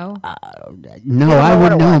 You don't know. No, don't I know would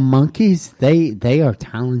what it know. was. Monkeys, they are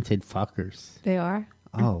talented fuckers. They are.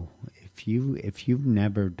 Oh, if you've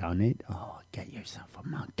never done it, get yourself a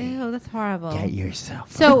monkey. Ew, that's horrible. Get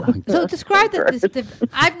yourself So, a monkey. so describe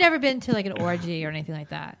I've never been to like an orgy or anything like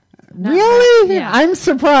that. Really? Yeah. I'm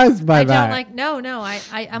surprised by I that. don't like. No.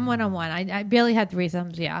 I'm one-on-one. I barely had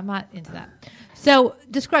threesomes. Yeah, I'm not into that. So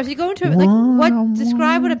describe. So you go into like what?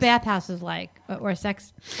 Describe what a bathhouse is like, or a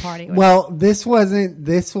sex party. Well, this was a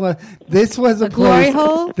glory place.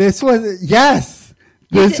 hole? This was yes.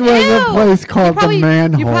 This was a place called the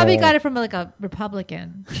Manhole. You probably got it from like a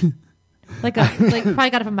Republican. Like probably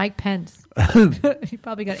got it from Mike Pence. You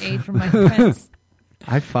probably got AIDS from Mike Pence.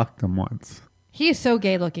 I fucked him once. He is so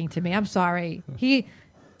gay looking to me. I'm sorry.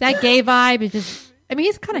 That gay vibe is just. I mean,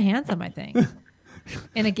 he's kind of handsome. I think.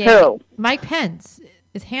 In a gay. Who? Mike Pence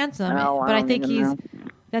is handsome, Oh, but I don't think even know.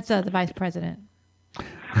 that's the vice president.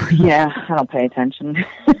 Yeah, I don't pay attention.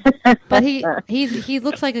 But he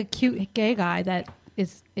looks like a cute gay guy that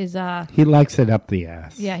is He likes it up the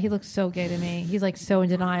ass. yeah, he looks so gay to me. He's like so in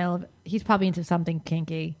denial. He's probably into something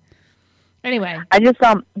kinky. Anyway, I just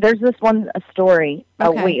there's this one story.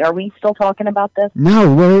 Okay. Oh wait, are we still talking about this?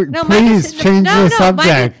 No, no, please Mike, change the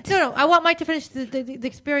subject. No, I want Mike to finish the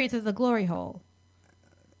experience of the glory hole.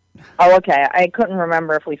 Oh, okay. I couldn't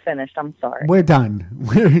remember if we finished. I'm sorry. We're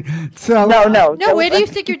done. So No. No, So where do you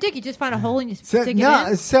stick your dick? You just find a hole and you So, stick no, it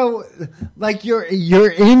in? so like you're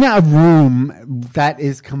in a room that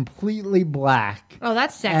is completely black. Oh,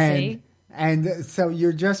 that's sexy. And so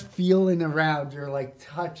you're just feeling around. You're like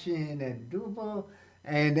touching and doable,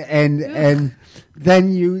 and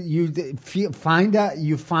then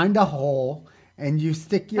you find a hole and you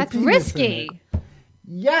stick your That's penis risky. in it.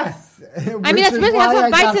 Yes, I mean, that's risky. Have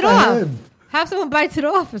someone bites it off. Have someone bites it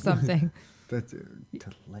off or something. That's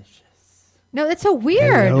delicious. No, that's so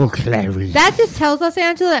weird. Hello, Clarice. That just tells us,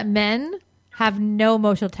 Angela, that men have no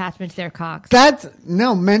emotional attachment to their cocks.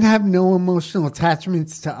 Men have no emotional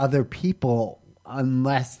attachments to other people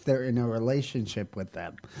unless they're in a relationship with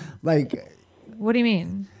them. Like What do you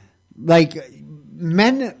mean?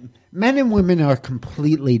 Men and women are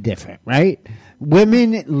completely different, right?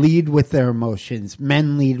 Women lead with their emotions.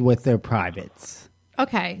 Men lead with their privates.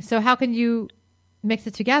 Okay, so how can you mix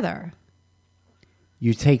it together?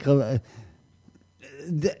 You take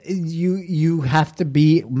you have to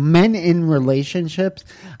be men in relationships.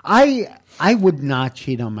 I would not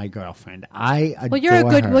cheat on my girlfriend. I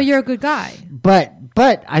adore her. You're a good guy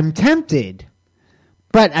But I'm tempted.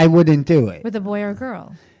 But I wouldn't do it. with a boy or a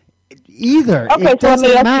girl. Either. Okay, It so let me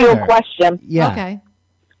doesn't ask you a matter. question. Yeah. Okay.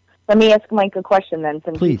 Let me ask Mike a question then,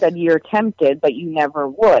 since Please. you said you're tempted, but you never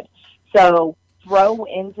would. So throw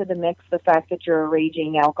into the mix the fact that you're a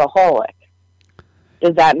raging alcoholic.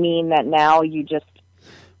 Does that mean that now you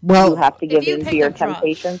have to give you in to picked your up drugs.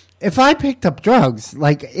 temptations? If I picked up drugs,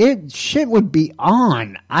 shit would be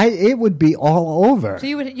on. It would be all over. So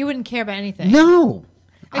you wouldn't care about anything. No.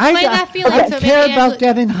 Explain that feeling I so care maybe about Angela-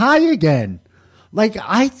 getting high again.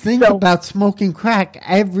 I think So- about smoking crack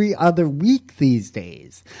every other week these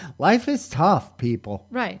days. Life is tough, people.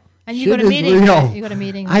 Right. And you Shit go to is meetings. real. You go to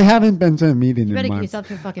meetings. I haven't been to a meeting You in better get months. yourself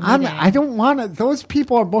to a fucking meeting. I don't want to. Those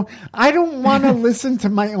people are. I don't want to listen to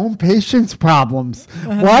my own patients' problems.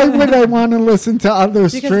 Why would I want to listen to other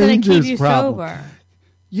because it's going to strangers' keep you problems? sober.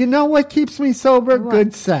 You know what keeps me sober? What?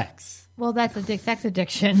 Good sex. Well, that's a sex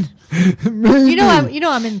addiction. Maybe.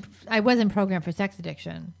 I was in program for sex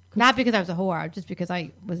addiction. Not because I was a whore, just because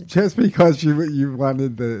I was. Just because you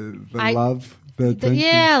wanted the I- love, the attention.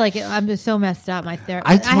 Yeah, I'm just so messed up. My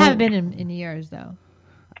therapist. I I told- haven't been in years though.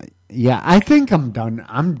 Yeah, I think I'm done.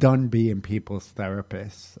 I'm done being people's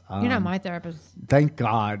therapist. You're not my therapist. Thank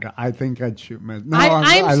God. I think I'd shoot my. No, I'm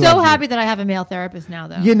I so love you. happy that I have a male therapist now,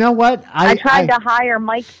 though. You know what? I tried to hire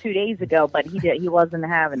Mike 2 days ago, but he wasn't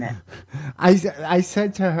having it. I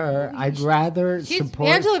said to her, I'd rather support.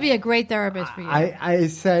 Angela would be a great therapist for you. I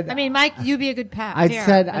said. I mean, Mike, you'd be a good I pair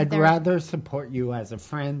said as I'd therapist. rather support you as a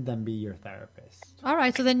friend than be your therapist. All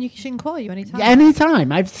right, so then she can call you anytime.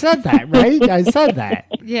 Anytime. I've said that, right? I said that.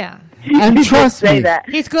 Yeah. And trust Say me, that.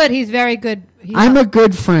 He's good. He's very good. I'm a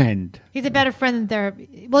good friend. He's a better friend than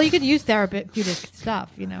therapy. Well, you could use therapeutic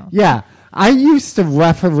stuff, you know. Yeah. I used to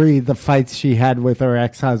referee the fights she had with her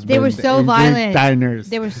ex-husband. They were so in Greek violent. diners.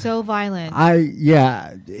 They were so violent.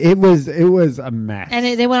 It was a mess.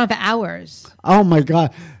 And they went on for hours. Oh my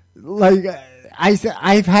God. Like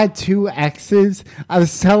I've had 2 exes. I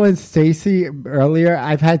was telling Stacy earlier,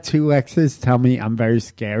 I've had 2 exes tell me I'm very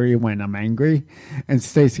scary when I'm angry. And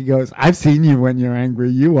Stacy goes, I've seen you when you're angry.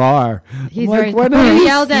 You are. He's I'm very. when He have you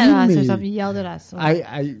yelled at seen us or me? something. He yelled at us.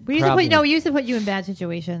 We We used to put you in bad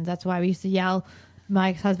situations. That's why we used to yell. My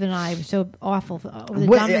ex-husband and I were so awful over the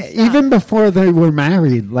dumbest stuff. Even before they were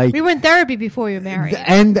married, like We were in therapy before you were married.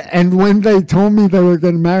 and when they told me they were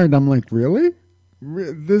getting married, I'm like, really?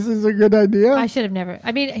 This is a good idea? I should have never.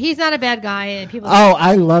 I mean, he's not a bad guy, and people. Oh,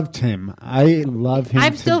 I loved him. I love him.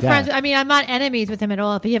 I'm to still friends. death. I mean, I'm not enemies with him at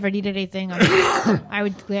all. If he ever needed anything, I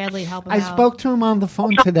would gladly help him I out. spoke to him on the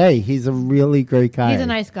phone today. He's a really great guy. He's a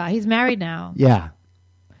nice guy. He's married now, Yeah.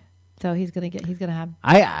 so he's gonna have.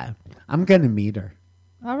 I'm gonna meet her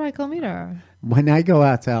All right, go meet her. when I go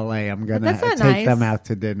out to LA. I'm gonna that's not take nice. them out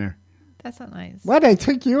to dinner. That's not nice. What? I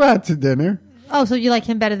took you out to dinner. Oh, so you like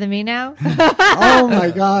him better than me now? Oh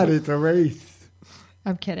my God, it's a race.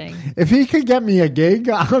 I'm kidding. If he could get me a gig,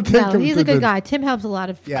 I'll take No, him. he's to a good the- guy. Tim helps a lot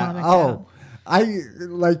of Yeah. comics Oh, out. I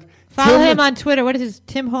like. Follow Tim- him on Twitter. What is his?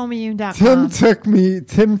 TimHomeune.com. Tim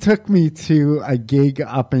took me to a gig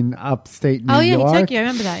up in upstate New Oh yeah, York. he took you. I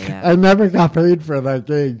remember that. Yeah. I never got paid for that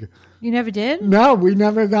gig. You never did? No, we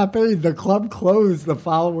never got paid. The club closed the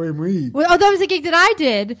following week. Well, that was the gig that I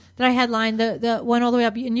did. That I headlined the one all the way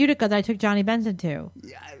up in Utica that I took Johnny Benson to.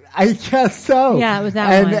 I guess so. Yeah, it was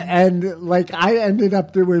that one. And like I ended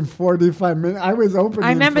up doing 45 minutes. I was opening. I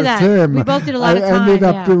remember for that. Tim. We both did a lot of I time. ended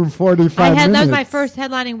up yeah. doing 45 minutes. That was my first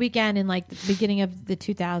headlining weekend in like the beginning of the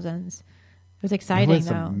 2000s. It was It exciting was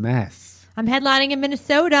though. a mess. I'm headlining in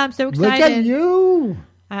Minnesota. I'm so Look excited. at you.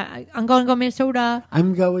 I'm going to go Minnesota.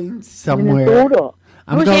 I'm going somewhere. Minnesota.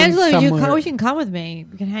 I wish going Angela, you somewhere. wish you can come with me.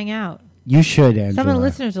 We can hang out. You should, Angela. Some of the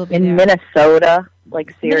listeners will be In there. Minnesota,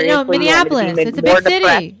 like seriously. No, you want me to Minneapolis. be It's a more big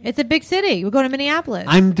depressed? city. It's a big city. We're going to Minneapolis.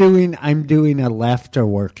 I'm doing a laughter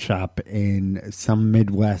workshop in some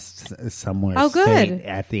Midwest somewhere. Oh, good. state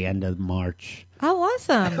at the end of March. Oh,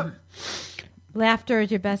 awesome. Laughter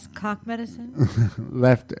is your best cock medicine.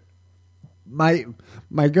 Left.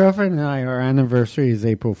 My girlfriend and I, our anniversary is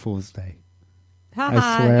April Fool's Day.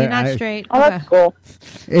 Haha, swear, you're not I- straight. Oh, that's cool.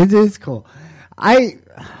 It is cool.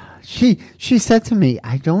 She said to me,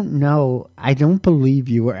 I don't believe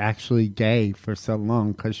you were actually gay for so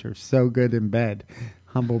long because you're so good in bed.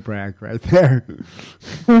 Humble brag right there.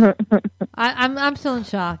 I'm still in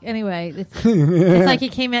shock. Anyway, it's like he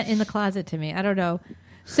came out in the closet to me. I don't know.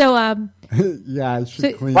 So Yeah, I should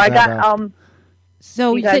So- clean Well, I that got up.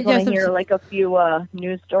 so you guys yeah, want to hear like a few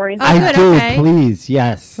news stories? Oh, I good, do, okay. please,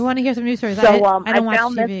 yes. we want to hear some news stories. So I don't watch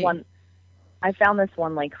found TV. this one. I found this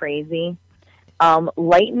one like crazy.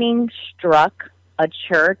 Lightning struck a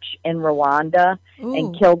church in Rwanda Ooh.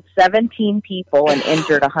 and killed 17 people and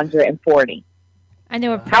injured 140. And they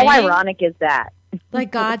were How praying, ironic is that?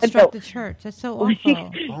 like God struck the church. That's so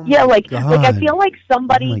awful. Oh Yeah, my like I God. feel like Oh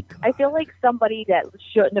somebody my God. I feel like somebody that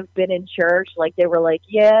shouldn't have been in church, like they were like,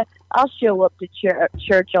 yeah, I'll show up to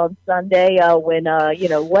church on Sunday when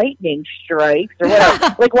lightning strikes or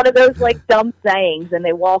whatever. Like one of those like dumb sayings, and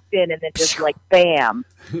they walked in and then just like bam.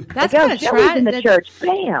 That's like, kind oh, of Shelly's in the church,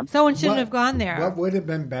 bam. Someone shouldn't What- have gone there. What would have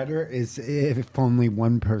been better is if only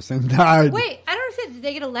one person died. Wait, I don't understand. Did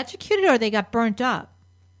they get electrocuted or they got burnt up?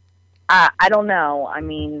 I don't know. I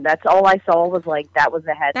mean, that's all I saw was like that was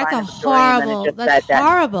the headline. That's a of the story, and then it horrible. just That's said that.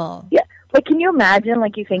 horrible. Yeah. Like, can you imagine,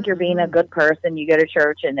 like, you think you're being a good person, you go to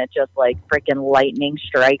church, and it just, like, freaking lightning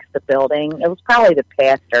strikes the building? It was probably the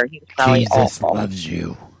pastor. He was probably awful. loves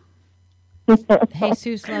you.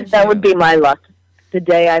 Jesus loves That you. would be my luck. The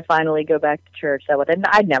day I finally go back to church, that would. And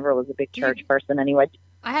I never was a big church person anyway.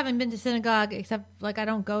 I haven't been to synagogue except like I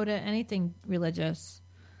don't go to anything religious.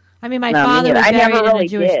 I mean, my No, me father neither. was I buried never in really a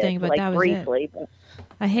Jewish did, thing, but like, that was briefly. But,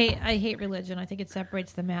 it. I hate religion. I think it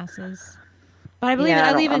separates the masses. But I believe Yeah, I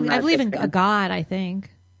I'm believe not in a big a fan. God. I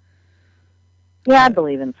think. Yeah, I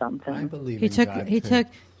believe in I something. believe He in took God, he too. took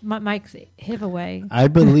Mike's HIV away. I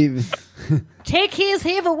believe. Take his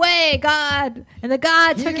HIV away, God, and the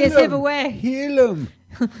God took his Heal HIV him. away. Heal him.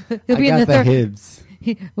 He'll be I in got the third. hibs.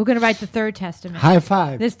 We're going to write the third testament. High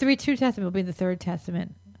five. There's two testaments. Will be the third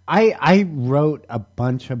testament. I wrote a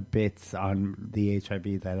bunch of bits on the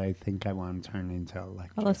HIV that I think I want to turn into a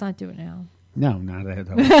lecture. Oh, let's not do it now. No, not at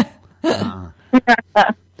all.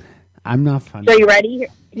 I'm not funny. So you ready? Here's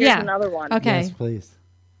Yeah. another one. Okay. Yes, please.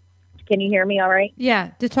 Can you hear me all right?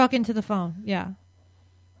 Yeah, just talk into the phone. Yeah.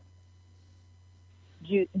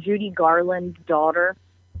 Judy Garland's daughter,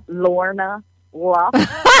 Lorna Luft.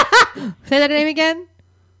 Say that name again.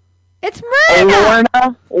 It's Myrna.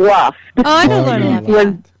 Lorna Luft Oh, I know Lorna.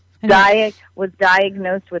 was Yeah. was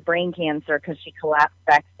diagnosed with brain cancer because she collapsed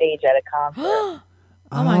backstage at a concert.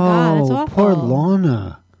 Oh my God, that's awful. Poor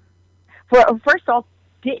Lorna. First off,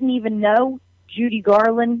 didn't even know Judy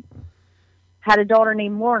Garland had a daughter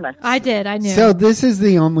named Lorna. I did. I knew. So this is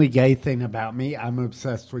the only gay thing about me. I'm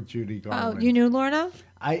obsessed with Judy Oh, Garland. you knew Lorna?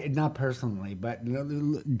 I not personally, but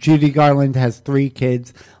Judy Garland has 3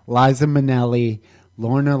 kids: Liza Minnelli,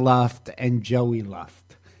 Lorna Luft, and Joey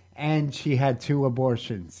Luft. And she had 2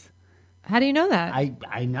 abortions. How do you know that?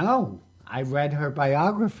 I know. I read her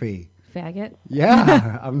biography. Faggot.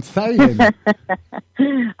 Yeah, I'm saying.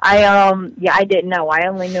 I didn't know. I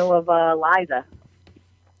only knew of Liza.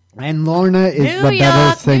 And Lorna is New the better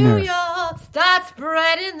York, singer. New York, start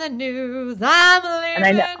spreading the news. I'm I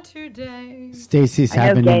leaving know- today. Stacy's I know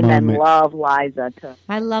having gay a men moment. love Liza too.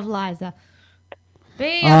 I love Liza.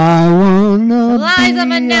 Be I wanna Liza be a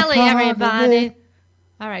Minnelli, part of everybody. it.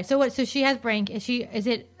 All right. So what? So she has brain. Is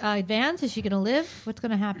it advanced? Is she going to live? What's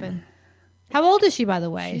going to happen? How old is she, by the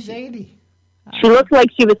way? She's 80. She looked like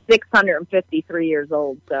she was 653 years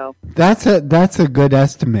old. So That's a good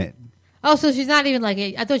estimate. Oh, so she's not even like.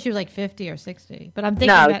 I thought she was like 50 or 60. But I'm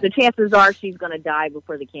thinking. no, that, the chances are she's going to die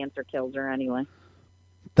before the cancer kills her anyway.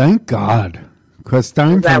 Thank God. Because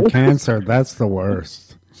dying That from was- cancer, that's the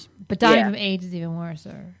worst. but dying Yeah. from AIDS is even worse.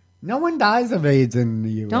 Sir. No one dies of AIDS in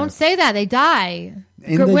the U.S. Don't say that. They die.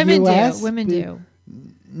 In the Women US, do. Women do.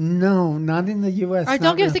 No, not in the U.S. All right,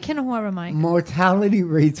 don't give us the kind of horror, Mike. Mortality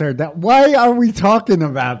rates are that. Why are we talking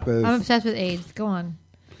about this? I'm obsessed with AIDS. Go on.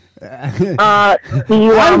 Do you,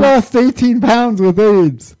 I lost 18 pounds with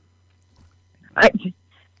AIDS.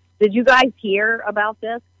 did you guys hear about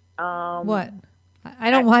this? What? I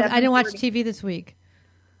don't at watch. I didn't watch 7:40 TV this week.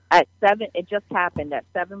 At 7, it just happened at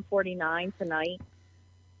 7:49 tonight.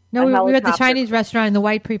 No, A we were at the helicopter- Chinese restaurant in the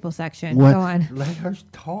white people section. What? Go on. Let her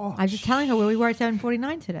talk. I'm just telling her where we were at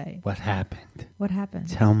 7:49 today. What happened? What happened?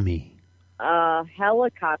 Tell me. A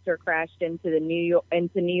helicopter crashed into New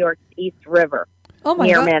York's East River Oh my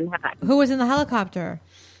near God! Manhattan. Who was in the helicopter?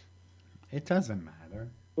 It doesn't matter.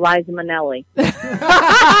 Liza Minnelli. No,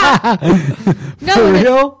 For was it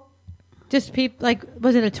real? just people. Like,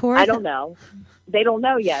 was it a tourist? I don't know. They don't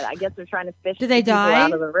know yet. I guess they're trying to fish Did they people die?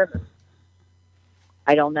 out of the river.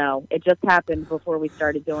 I don't know. It just happened before we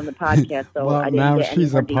started doing the podcast, so I Well, didn't now get any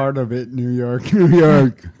she's more a part of it. New York, New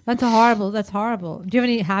York. That's horrible. That's horrible. Do you have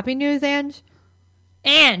any happy news, Ange?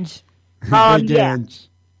 Ange. details. Big Yeah, Ange.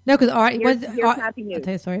 No, because Here's happy news. I'll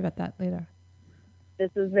tell you a story about that later. this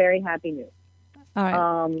is very happy news. All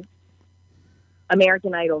right.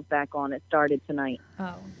 American Idol's back on. It started tonight.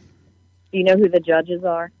 Oh, Do you know who the judges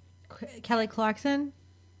are? Kelly Clarkson.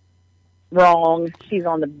 Wrong. She's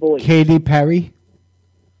on The Voice. Katy Perry.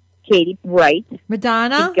 Katie, right.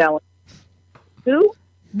 Madonna. Keep going. Who?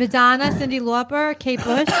 Madonna. Cyndi Lauper. Kate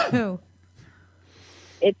Bush. Who?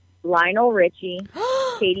 It's Lionel Richie,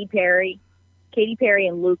 Katy Perry,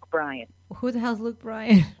 and Luke Bryan. Who the hell's Luke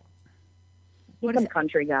Bryan? He's What some is?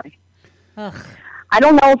 country guy. Ugh. I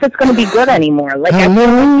don't know if it's going to be good anymore. Like I feel like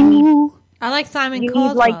Hello. I like Simon you need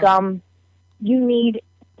Caldwell. like you need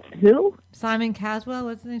who? Simon Caswell.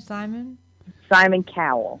 What's his name? Simon Simon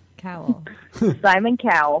Cowell. Cowell. Simon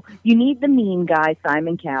Cowell. You need the mean guy,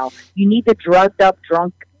 Simon Cowell. You need the drugged up,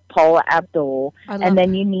 drunk Paula Abdul, I love and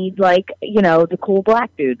then you need the cool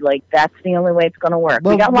black dude. Like that's the only way it's going to work.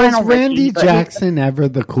 Well, we got was Lionel Randy Richie, but Jackson ever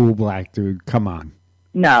the cool black dude? Come on.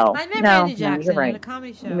 No, I met no, Randy no, Jackson you're right. at a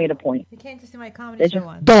comedy show. You made a point. He came to see my comedy Did show you?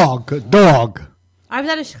 once. Dog. I was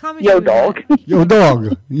at a comedy Yo, show. dog. Yo,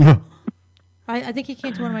 dog. Yo. I think he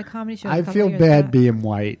came to one of my comedy shows. I a couple feel years bad back. being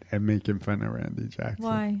white and making fun of Randy Jackson.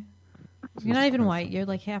 Why? You're not even white. You're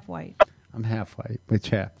like half white. I'm half white, but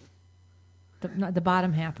half. The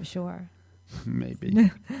bottom half for sure.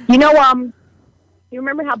 Maybe. You know, you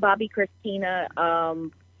remember how Bobby Christina,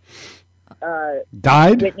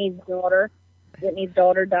 Died? Whitney's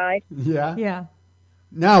daughter died? Yeah. Yeah.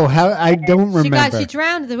 No, how I don't She remember.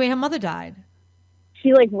 drowned the way her mother died.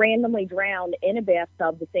 she like randomly drowned in a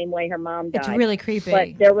bathtub the same way her mom died. It's really creepy.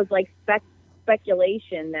 But there was like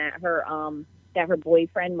speculation that her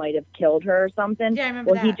boyfriend might have killed her or something. Yeah, I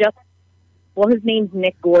remember that. His name's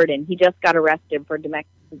Nick Gordon. He just got arrested for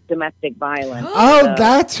domestic violence. Oh,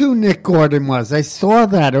 that's who Nick Gordon was. I saw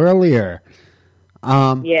that earlier.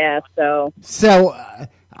 Yeah, so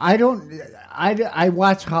I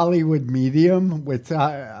watch Hollywood Medium with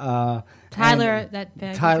Tyler,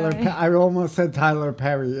 I almost said Tyler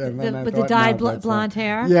Perry, and then with the dyed blonde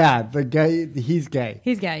hair. Yeah, the gay. He's gay.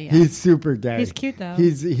 He's gay. Yeah. He's super gay. He's cute though.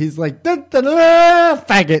 He's like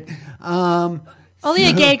faggot. Only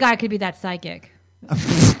a gay guy could be that psychic.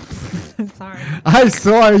 Sorry. I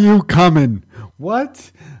saw you coming.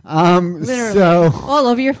 What? Literally. So all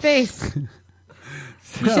over your face.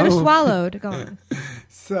 You should have swallowed. Go on.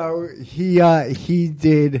 So he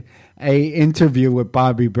did a interview with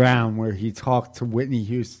Bobby Brown where he talked to Whitney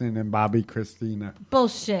Houston and Bobby Christina.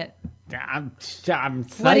 Bullshit. I'm saying.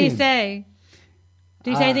 What did he say?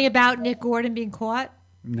 Did he say anything about Nick Gordon being caught?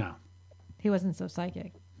 No. He wasn't so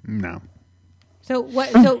psychic. No. So what?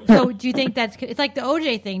 So do you think it's like the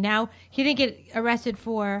OJ thing? Now he didn't get arrested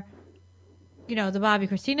for, the Bobby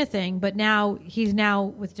Christina thing, but now he's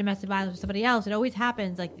with domestic violence with somebody else. It always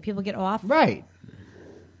happens. Like people get off, Right.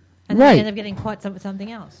 and then they end up getting caught with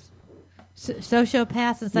something else.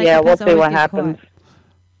 Sociopaths and psychopaths. yeah, we'll see always what get happens.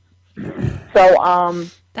 caught. So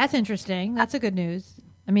That's interesting. That's a good news.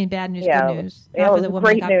 I mean, bad news, yeah, good news. it was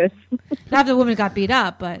great news. Not if the woman got beat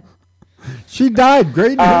up, but She died.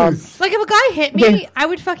 Great news. like if a guy hit me, I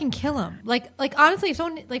would fucking kill him. Like honestly, if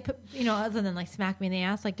someone other than like smack me in the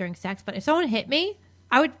ass like during sex, but if someone hit me,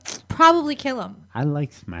 I would probably kill him. I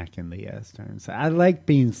like smacking the ass turns. I like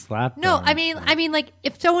being slapped. No, on. I mean, like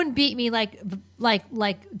if someone beat me, like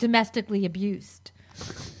domestically abused,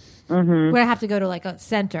 where I have to go to like a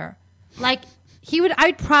center, like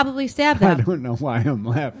I'd probably stab I them. don't know why I'm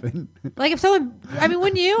laughing. Like if someone,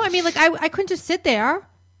 wouldn't you? I mean, like I couldn't just sit there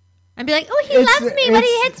and be like, oh, he loves me, but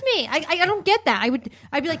he hits me. I don't get that.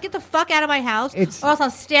 I'd be like, get the fuck out of my house, or else I'll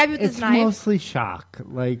stab you with this knife. It's mostly shock.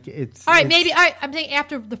 Like it's all right. Maybe all right. I'm saying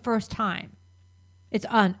after the first time, it's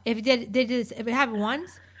on. If it did this, if it happened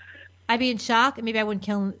once, I'd be in shock, and maybe I wouldn't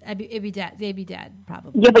kill him. It'd be dead. They'd be dead,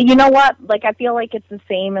 probably. yeah, but you know what? Like I feel like it's the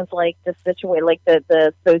same as like the situation, like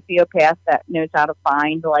the sociopath that knows how to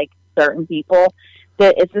find like certain people.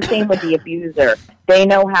 It's the same with the abuser. They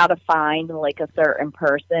know how to find like a certain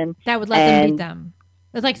person that would let them beat them.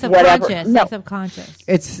 It's like subconscious. Whatever. No. Like subconscious.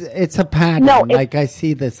 It's a pattern. No, like I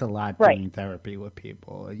see this a lot Right. doing therapy with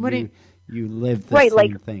people. What do you live the Right, same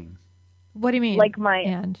like- thing. What do you mean? like my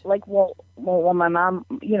my mom,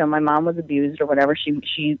 my mom was abused or whatever.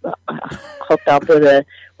 She hooked up with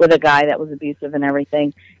a guy that was abusive and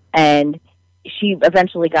everything, and she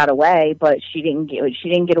eventually got away, but she didn't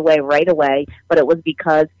get away right away. But it was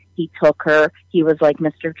because he took her. He was like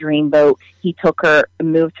Mr. Dreamboat. He took her,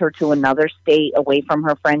 moved her to another state, away from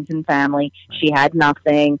her friends and family. She had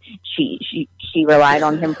nothing. She relied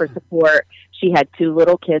on him for support. She had 2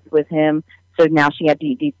 little kids with him. So now she had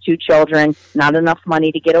these 2 children, not enough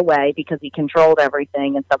money to get away because he controlled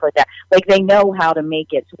everything and stuff like that. Like, they know how to make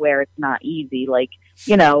it to where it's not easy. Like,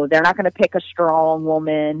 they're not going to pick a strong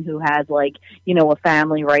woman who has, like, a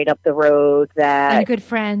family right up the road that... And good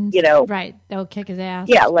friends. Right. They'll kick his ass.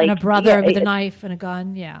 Yeah, like... And a brother with a knife and a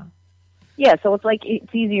gun. Yeah. Yeah, so it's like,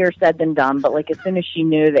 it's easier said than done. But, like, as soon as she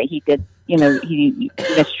knew that he did, he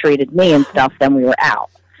mistreated me and stuff, then we were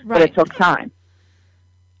out. Right. But it took time.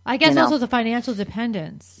 I guess also the financial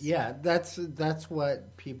dependence. Yeah, that's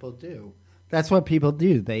what people do. That's what people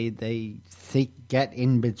do. They get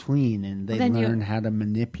in between and they learn how to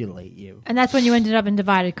manipulate you. And that's when you ended up in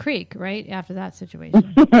Divided Creek, right? After that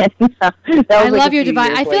situation. I love your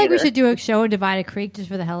Divided. I feel like we should do a show in Divided Creek just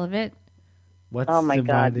for the hell of it. What's Oh my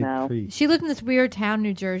God, Divided no. Creek? She lived in this weird town,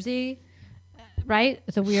 New Jersey, right?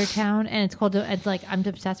 It's a weird town, and it's called. It's like I'm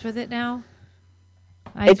obsessed with it now.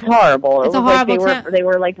 It's horrible. It's it a was horrible like they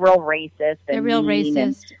were like real racist. And They're real mean,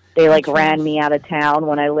 and racist. They like ran me out of town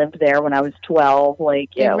when I lived there when I was 12. Like,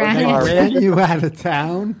 yeah, it was ran horrible. Ran you out of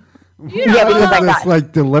town? You know, Yeah, because I Is got this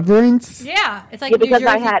like Deliverance? yeah, it's like yeah, New because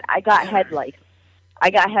Jersey. I got head lice. I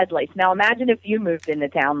got head lice. Now imagine if you moved into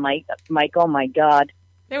town, Mike. Oh my God.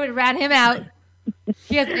 They would rat him out.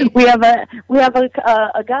 He has We have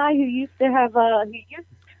a guy who used to have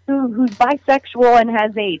who's bisexual and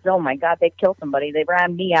has AIDS. Oh my God, they'd kill somebody. They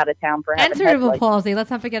ran me out of town for having And cerebral head palsy. Let's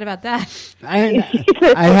not forget about that. I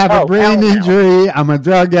have a brain injury. I'm a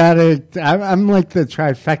drug addict. I'm like the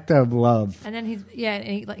trifecta of love. And then he's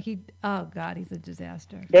oh God, he's a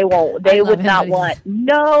disaster. They won't. I They love would him, not but want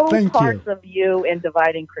no Thank parts you. of you in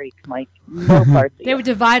Dividing Creek, Mike. No parts of They you. would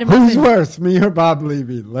divide him. Who's up. worse, me or Bob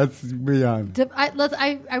Levy? Let's be honest.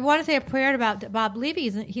 I want to say a prayer about Bob Levy.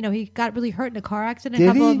 He got really hurt in a car accident Did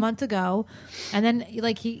a couple he? of months ago, and then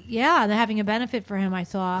they're having a benefit for him. I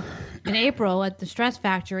saw in April at the Stress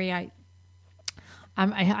Factory. I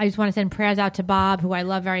just want to send prayers out to Bob, who I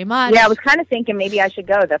love very much. Yeah, I was kind of thinking maybe I should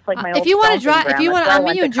go. That's like my old if you want to stomping drive, if you ground. want, That's I'll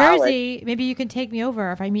where I meet you in went to college. Jersey. Maybe you can take me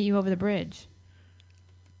over if I meet you over the bridge.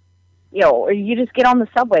 Or you just get on the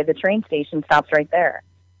subway. The train station stops right there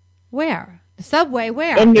Where? The subway?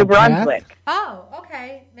 Where? in New The path? Brunswick. Oh,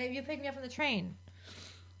 okay. Maybe you pick me up on the train.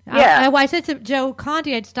 Yeah. I said to Joe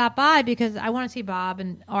Conti I'd stop by because I want to see Bob,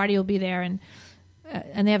 and Artie will be there, and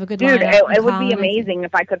they have a good Dude, lineup. it would be Colin. amazing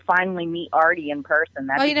if I could finally meet Artie in person.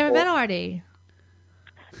 That'd Oh, be you never cool. met Artie?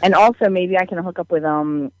 And also, maybe I can hook up with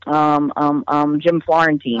Jim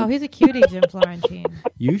Florentine. Oh, he's a cutie, Jim Florentine.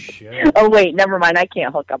 You should. Oh wait, never mind. I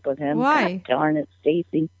can't hook up with him. Why? God darn it,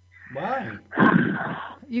 Stacy. Why?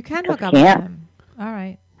 You can Just hook up with can't. him. All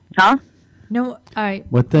right. Huh? No, all right.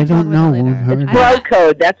 What they We'll talk don't know about that won't later. hurt. Bro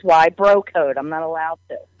code. That's why bro code. I'm not allowed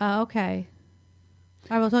to. Oh, okay.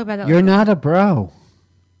 All right, we'll talk about that You're later. not a bro.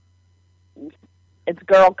 It's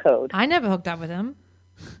girl code. I never hooked up with him.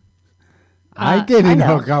 I didn't I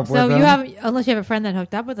know. hook up with So him. you haven't, unless you have a friend that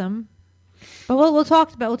hooked up with him. But we'll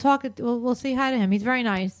say hi to him. He's very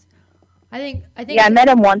nice. I think. Yeah, I met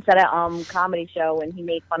him once at a comedy show, and he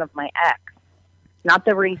made fun of my ex. Not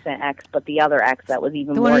the recent ex, but the other ex that was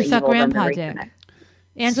even the more one who evil sucked than the grandpa recent dick. ex.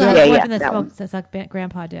 Angela So- had a Yeah, boyfriend that that one. sucked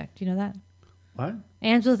grandpa dick. Do you know that? What?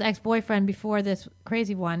 Angela's ex-boyfriend before this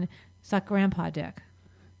crazy one sucked grandpa dick.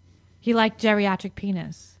 He liked geriatric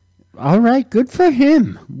penis. All right, good for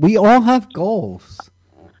him. We all have goals.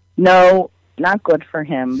 No, not good for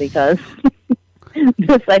him because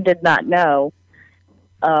this I did not know.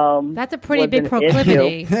 That's a pretty was big an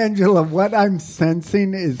proclivity. Angela, what I'm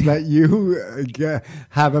sensing is that you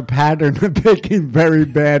have a pattern of picking very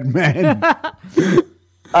bad men.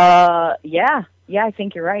 Yeah, I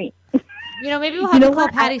think you're right. You know, maybe we'll have to know call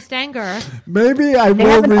what? Patty Stanger. Maybe I They will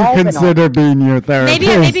haven't all been reconsider being your therapist.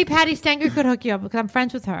 Maybe Patty Stanger could hook you up because I'm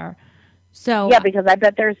friends with her. So Yeah, because I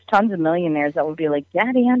bet there's tons of millionaires that would be like,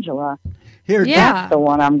 Daddy Angela, Here, Yeah. that's the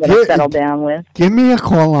one I'm going Here- to settle down with. give me a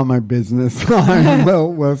call on my business line.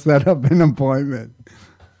 We'll set up an appointment.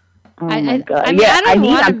 Oh I my God. mean, yeah, I don't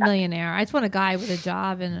want a I'm- millionaire. I just want a guy with a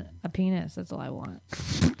job and a penis. That's all I want.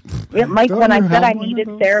 Yeah, Mike, Don't when I you said have I one of needed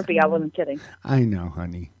those? therapy, I wasn't kidding. I know,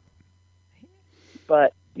 honey.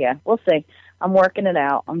 But yeah, we'll see. I'm working it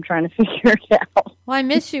out. I'm trying to figure it out. Well, I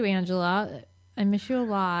miss you, Angela. I miss you a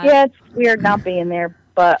lot. Yeah, it's weird not being there,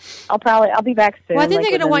 but I'll be back soon. Well, I think like,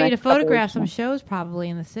 they're going to within want the you to next couple photograph weeks. some shows probably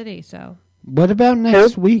in the city. So What about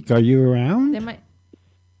next week? Are you around? they might.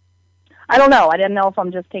 I don't know. I didn't know if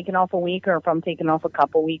I'm just taking off a week or if I'm taking off a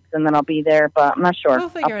couple weeks and then I'll be there, but I'm not sure. We'll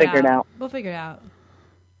figure, I'll figure it out. We'll figure it out.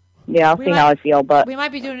 Yeah, I'll We see might- how I feel, but We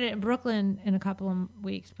might be doing it in Brooklyn in a couple of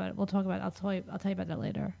weeks, but we'll talk about. I'll tell you about that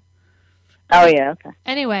later. oh yeah, okay.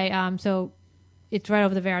 Anyway, so it's right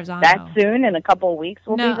over the Verrazano. That soon in a couple of weeks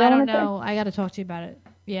we'll No, be doing I don't it there? know. I got to talk to you about it.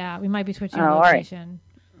 Yeah, we might be switching Oh, all right. location.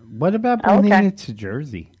 What about Oh, bringing okay. it to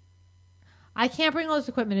Jersey? I can't bring all this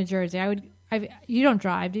equipment to Jersey. You don't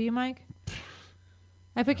drive, do you, Mike?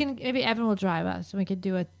 If we can, maybe Evan will drive us, and we could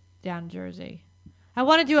do it down in Jersey. I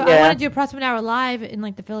want to do. I Yeah. want to do a Prussman Hour live in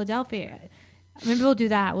like the Philadelphia. Maybe we'll do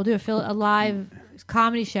that. We'll do a live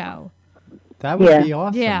comedy show. That would Yeah. be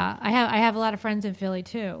awesome. Yeah, I have a lot of friends in Philly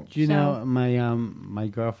too. Do you So- know my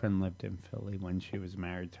girlfriend lived in Philly when she was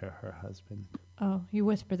married to her husband. Oh, you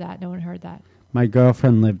whispered that. No one heard that. My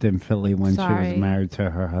girlfriend lived in Philly when she Sorry. was married to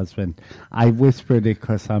her husband. I whispered it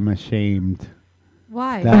because I'm ashamed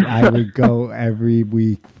Why? that I would go every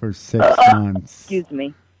week for 6 months. Excuse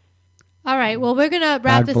me. All right. Well, we're gonna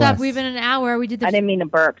wrap God this bless. up. We've been an hour. We did this. I didn't mean to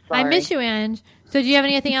burp. Sorry. I miss you, Ange. So, do you have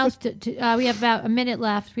anything else? We have about a minute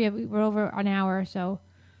left. We're over an hour. So,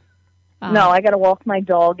 No, I got to walk my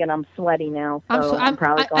dog, and I'm sweaty now. So I'm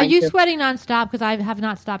probably are going you to. sweating nonstop? Because I have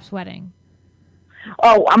not stopped sweating.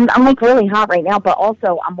 Oh, I'm like really hot right now, but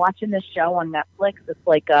also I'm watching this show on Netflix.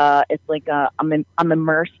 I'm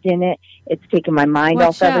immersed in it. It's taking my mind What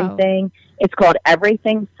off show? everything. It's called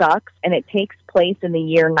Everything Sucks, and it takes place in the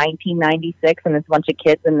year 1996, and it's a bunch of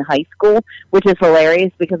kids in high school, which is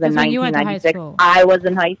hilarious because in That's when you went to high 1996 school. I was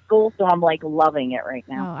in high school, so I'm like loving it right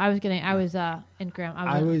Oh, now. I was in Graham.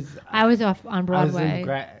 I was I was off on I was Broadway.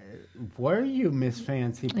 in were you, Miss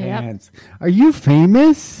Fancy Yep. Pants? Are you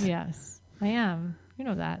famous? Yes, I am. You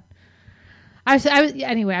know that. I was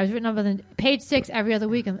anyway. I was written up on the page 6 every other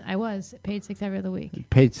week, and I was page 6 every other week.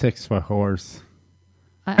 Page 6 for horse.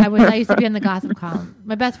 I used to be in the gossip column.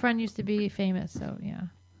 My best friend used to be famous, so yeah.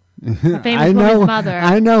 A famous I know. woman's mother.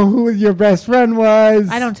 I know who your best friend was.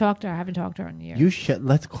 I don't talk to her. I haven't talked to her in years. You should.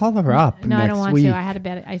 Let's call her up. No, next I don't want week. to. I had a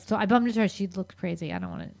bad. I bumped into her. She looked crazy. I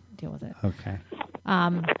don't want to deal with it. Okay.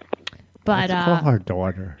 But Let's call her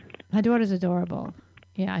daughter. my daughter's adorable.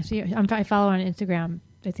 Yeah, I see. I follow her on Instagram.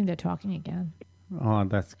 I think they're talking again. Oh,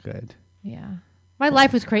 that's good. Yeah, my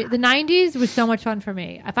life was crazy. The '90s was so much fun for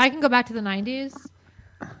me. If I can go back to the '90s,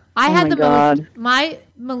 I Oh had my the God. most. My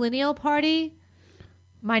millennial party,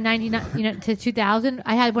 my '99, to 2000.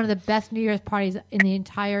 I had one of the best New Year's parties in the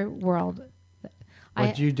entire world.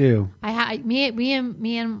 What'd you do? I had me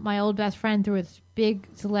and my old best friend threw this big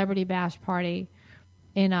celebrity bash party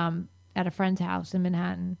in at a friend's house in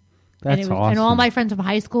Manhattan. That's and awesome. And all my friends from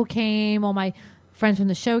high school came. All my friends from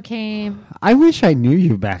the show came. I wish I knew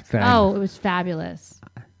you back then. Oh, it was fabulous.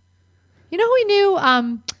 You know who we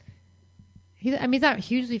knew? He's not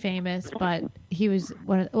hugely famous, but he was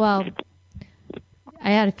one of. Well,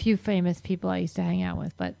 I had a few famous people I used to hang out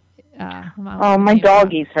with, but Oh, my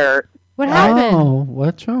doggy's hurt. What happened? Oh,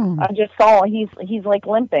 what's wrong? I just saw he's like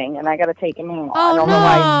limping, and I got to take him out. Oh, I don't know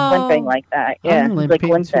why he's no. limping like that. Yeah, I'm he's like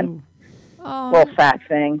limping. too. Oh, Little fat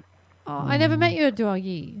thing. I never met your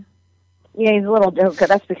doggy. Yeah, he's a little.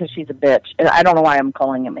 That's because she's a bitch. And I don't know why I'm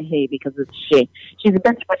calling him a he because it's she. She's a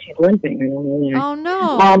bitch, but she's limping. Oh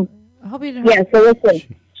no! I hope you didn't. Yeah. So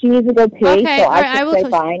listen, she needs to go pee. Okay, so all right, I I should will say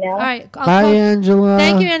touch- bye now. All right, I'll Bye, call- Angela.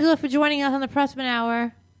 Thank you, Angela, for joining us on the Prussman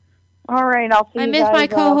Hour. All right. I'll see I you miss guys. my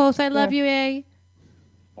co-host. I love you, A.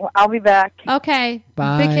 Well, I'll be back. Okay.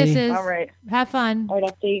 Bye. Big kisses. All right. Have fun. All right.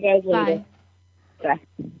 I'll see you guys later. Bye. Bye.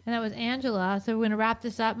 And that was Angela. So we're gonna wrap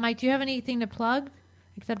this up. Mike, do you have anything to plug?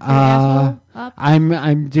 Except for your asshole up?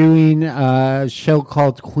 I'm doing a show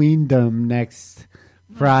called Queendom next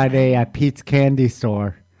Friday at Pete's Candy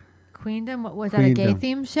Store. Queendom? What was that? A gay Queendom.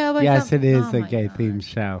 theme show? Or Yes, something? it is Oh, a my gay God. themed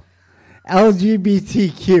show.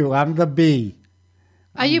 LGBTQ. I'm the B.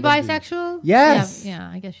 Are you bisexual? Yes. Yeah,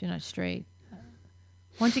 I guess you're not straight.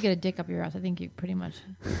 Once you get a dick up your ass, I think you pretty much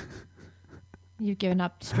you've given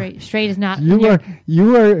up. Straight is not. You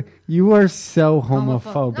you're were so homophobic.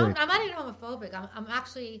 homophobic. No, I'm not even homophobic. I'm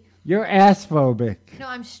actually You're assphobic. no.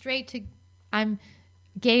 I'm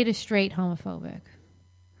gay to straight homophobic.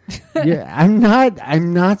 Yeah, I'm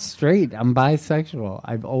not straight. I'm bisexual.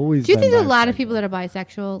 I've always. Do you been think there's a lot of bisexual. people that are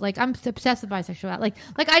bisexual? Like I'm obsessed with bisexual. Like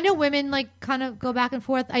I know women like kind of go back and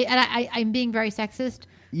forth. I'm being very sexist.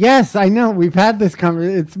 Yes, I know. We've had this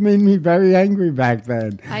conversation. It's made me very angry back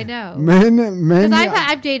then. I know. Men. Because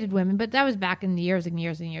I've dated women, but that was back in years and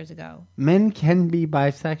years and years ago. Men can be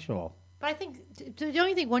bisexual. But I think, don't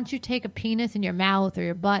you think once you take a penis in your mouth or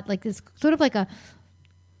your butt, like this sort of like a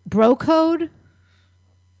bro code?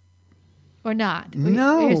 Or not?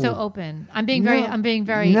 No. You're so open. I'm being very.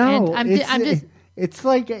 No, I'm just. It's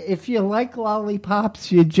like if you like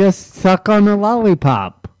lollipops, you just suck on a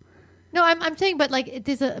lollipop. No, I'm saying, but like,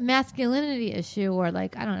 there's a masculinity issue, or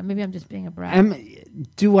like, I don't know. Maybe I'm just being a brat.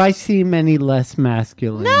 Do I seem any less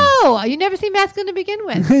masculine? No, you never seem masculine to begin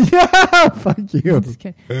with. Yeah, fuck you. Just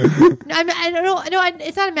kidding. I don't know. No,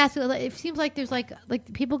 it's not a masculine. It seems like there's like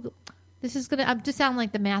people. This is gonna. I'm just sound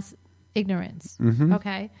like the mass ignorance. Mm-hmm.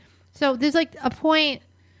 Okay, so there's like a point.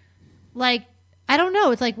 Like I don't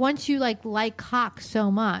know. It's like once you like cock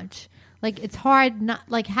so much, like it's hard not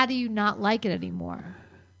like. How do you not like it anymore?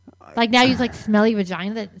 Like now you like smelly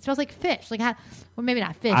vagina that it smells like fish. Like how? Well, maybe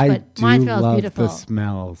not fish, I but do mine smells love beautiful. the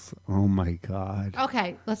smells. Oh my god.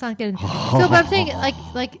 Okay, let's not get into. So, but I'm saying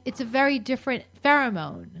like it's a very different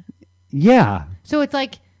pheromone. Yeah. So it's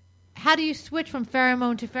like, how do you switch from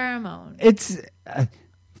pheromone to pheromone? It's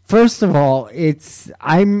first of all,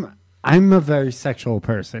 I'm a very sexual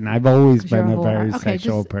person. I've always You're been a a whore. very Okay,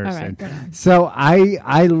 sexual just- all right, person. go on. So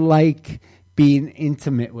I like being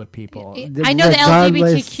intimate with people. I know the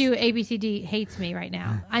Regardless- LGBTQ ABCD hates me right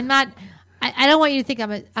now. I'm not. I don't want you to think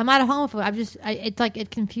I'm not a homophobe. I'm just. It's like it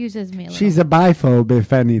confuses me a little. She's a biphobe,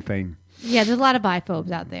 if anything. Yeah, there's a lot of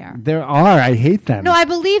biphobes out there. There are. I hate them. No, I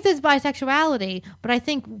believe there's bisexuality, but I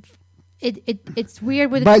think it's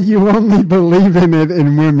weird with. But you only believe in it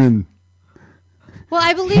in women. Well,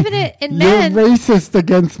 I believe in it in You're men. racist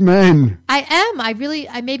against men. I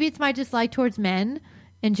am. Maybe it's my dislike towards men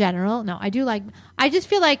in general. No, I do like. I just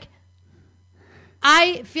feel like.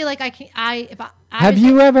 I feel like I can. Have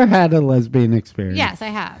you ever had a lesbian experience? Yes, I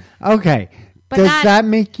have. Okay. But Does not- that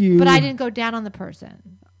make you? But I didn't go down on the person.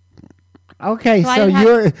 Okay, So I so didn't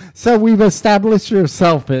you're. So we've established you're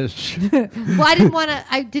selfish. Well, I didn't want to.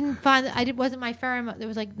 I didn't find. It wasn't my pheromone. It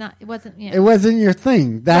was like not. It wasn't. Yeah. It wasn't your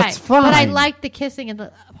thing. That's Right. fine. But I liked the kissing in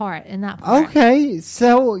the part. In that part. Okay,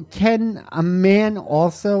 so can a man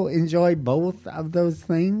also enjoy both of those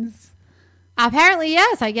things? Apparently,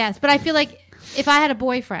 yes. I guess. But I feel like if I had a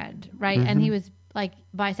boyfriend, right, and Mm-hmm. he was like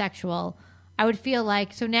bisexual, I would feel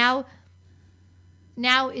like so now.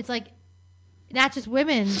 Now it's like. Not just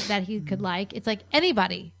women that he could like. It's like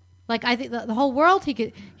anybody. Like I think the whole world he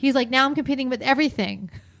could. He's like now I'm competing with everything.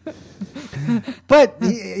 But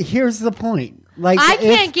here's the point. Like I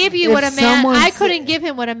can't give you if what a man. I someone's- couldn't give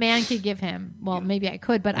him what a man could give him. Well, maybe I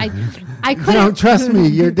could, but I couldn't. No, trust me,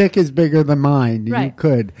 your dick is bigger than mine. You Right.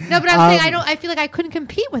 could. No, but I'm saying I don't. I feel like I couldn't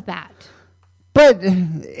compete with that. But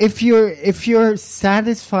if you're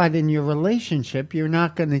satisfied in your relationship, you're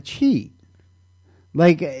not going to cheat.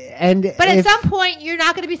 Like and But at if- some point, you're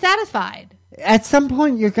not going to be satisfied. at some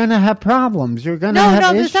point you're going to have problems. You're going to No, have no.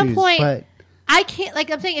 But issues. at some point, but I can't. Like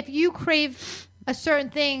I'm saying, if you crave a certain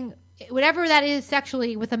thing, whatever that is,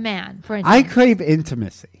 sexually with a man, for instance. I crave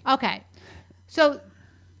intimacy. Okay. So,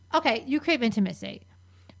 okay, you crave intimacy.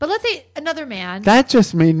 But let's say another man. That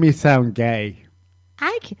just made me sound gay.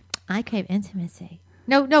 I crave intimacy.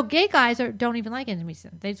 No, gay guys don't even like intimacy.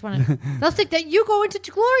 They just want to. They'll stick that you go into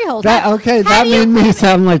glory holes. That How do made you me crave-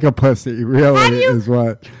 sound like a pussy. Really, How do you- is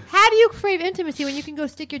what How do you crave intimacy when you can go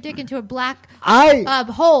stick your dick into a black I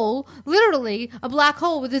hole, literally a black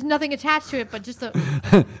hole with there's nothing attached to it but just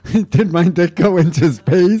a did. My dick go into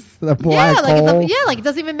space? The black yeah, like hole. like it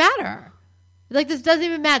doesn't even matter. Like this doesn't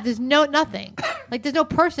even matter. There's nothing. Like there's no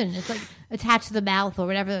person. It's like attached to the mouth or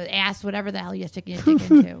whatever, the ass, whatever the hell you're sticking your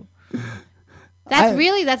dick into. That's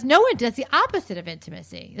the opposite of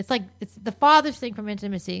intimacy. It's like it's the farthest thing from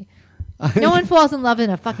intimacy. No one falls in love in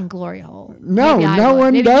a fucking glory hole. No, Maybe I no would.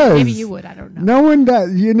 one Maybe, does. Maybe you would. I don't know. No one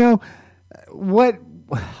does. You know what?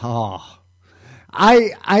 Oh,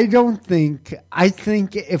 I don't think. I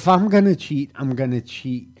think if I'm gonna cheat, I'm gonna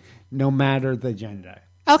cheat no matter the gender.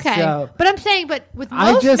 Okay, So- but I'm saying, but with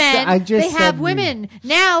I most just- men, I just they have said- women.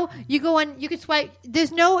 Now you go on, you can swipe.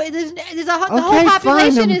 There's the whole Okay, fine.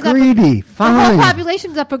 population I'm is greedy. up. The whole Fine.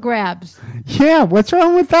 population's up for grabs. Yeah. What's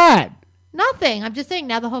wrong with that? Nothing. I'm just saying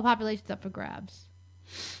now the whole population's up for grabs.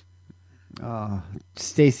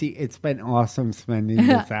 Stacy, it's been awesome spending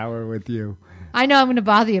this hour with you. I know I'm going to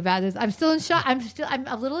bother you about this. I'm still in shock. I'm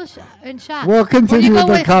a little in shock. We'll continue When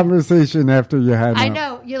you go the conversation after you hang I up.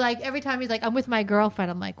 know you're like every time he's like I'm with my girlfriend.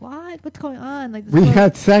 I'm like what? What's going on? Like this We girl-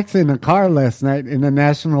 had sex in a car last night in a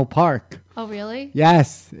national park. Oh really?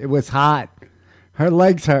 Yes, it was hot. Her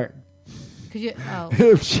legs hurt. Cause you. Oh,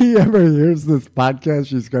 If she ever hears this podcast,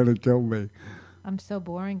 she's going to kill me. I'm so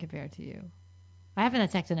boring compared to you. I haven't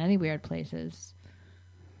had sex in any weird places.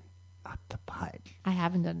 Up the butt. I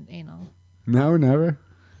haven't done anal. No, never.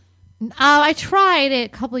 I tried it a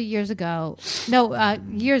couple of years ago. No,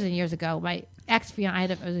 years and years ago. My ex-fiance,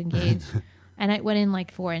 I was engaged, and I went in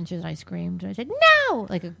like 4 inches, and I screamed, and I said, no!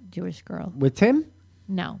 Like a Jewish girl. With Tim?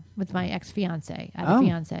 No, with my ex-fiance. I had a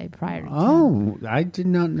fiance prior to him. Oh, I did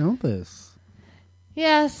not know this.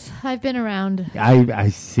 Yes, I've been around. I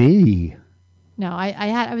see. No,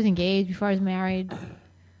 I was engaged before I was married.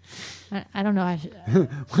 I don't know. I should,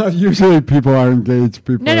 Well, usually people are engaged.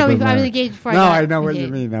 People No, are I was married. engaged before I No, got I know what you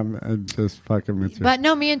engaged. mean. I'm just fucking with you. But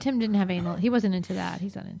no, me and Tim didn't have anal. He wasn't into that.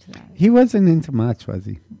 He's not into that. He wasn't into much, was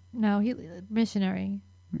he? No, he missionary.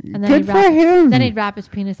 And Good he'd for wrap, him. Then he'd wrap his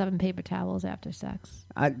penis up in paper towels after sex.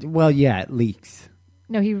 Well, yeah, it leaks.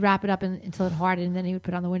 No, he'd wrap it up until it hardened, and then he would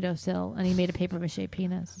put it on the windowsill, and he made a paper mache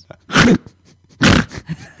penis.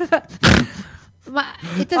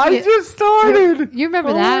 It doesn't I get- just started. You remember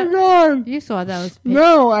Oh that? my god! You saw those.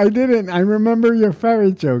 No, I didn't. I remember your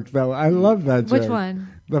ferret joke, though. I love that joke. Which one?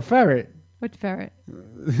 The ferret. Which ferret?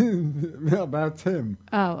 About Tim.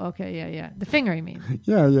 Oh, okay, yeah. The finger, you mean?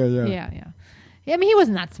 Yeah. Yeah. I mean, he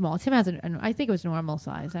wasn't that small. Tim has I think it was normal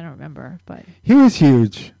size. I don't remember, but He was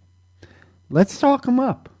huge. Let's talk him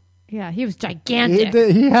up. yeah, he was gigantic.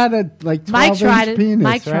 He had a like 12 Mike tried it. penis,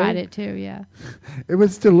 Mike right? tried it too. Yeah. It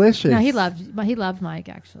was delicious. No, he loved Mike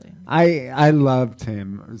actually. I loved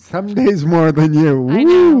him. Some days more than you. I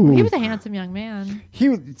know. Woo. He was a handsome young man.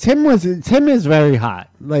 Tim is very hot.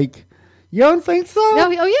 Like, you don't think so? No,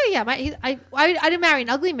 I didn't marry an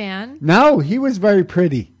ugly man. No, he was very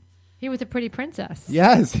pretty. He was a pretty princess.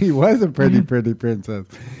 Yes, he was a pretty princess.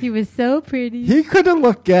 He was so pretty. He could have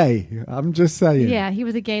looked gay. I'm just saying. Yeah, he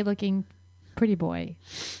was a gay-looking pretty boy.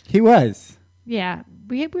 He was. Yeah,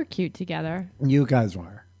 we were cute together. You guys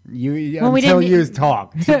were. When we Until didn't- you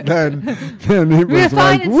talked. then it We were was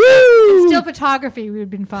fine like, in woo! still photography. We would have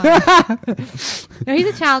been fine. No, he's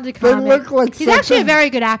a talented They comic. look like He's such actually a- a very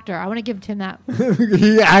good actor. I want to give Tim that.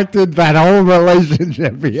 He acted that whole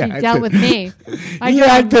relationship. He dealt with me. I He drove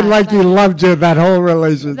him acted nuts, like he but loved you that whole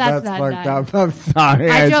relationship. That's That's not fucked nice. up. I'm sorry.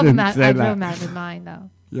 I drove him shouldn't out. say I that. drove him out of his mind, though.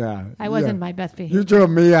 Yeah. I wasn't yeah. my best behavior. You drove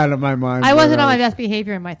me out of my mind. I wasn't on my already. best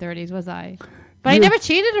behavior in my 30s, was I? But I You- never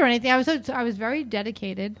cheated or anything. I was very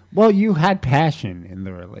dedicated. Well, you had passion in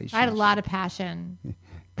the relationship. I had a lot of passion.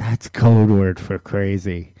 That's code word for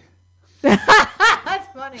crazy. That's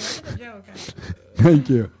funny. That's a joke. Thank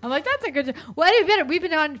you. I'm like, that's a good joke. Well, we've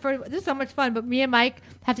been on for this is so much fun. But me and Mike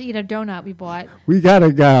have to eat a donut we bought. We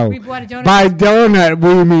gotta go. We bought a donut. By donut,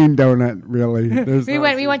 we mean donut, really. There's We no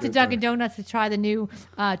went to secret Dunkin' there. Donuts to try the new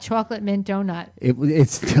chocolate mint donut,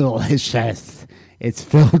 It's delicious. It's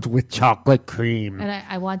filled with chocolate cream. and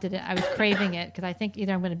I wanted it. I was craving it because I think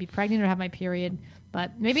either I'm going to be pregnant or have my period,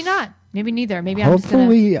 but maybe not. Maybe neither. Maybe I'm just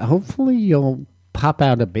gonna. Hopefully you'll pop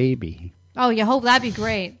out a baby. Oh, you hope that'd be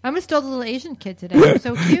great. I'm gonna steal the little Asian kid today. I'm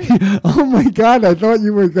so cute. Oh my God! I thought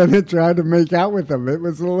you were going to try to make out with him. It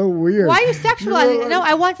was a little weird. Why are you sexualizing? were No,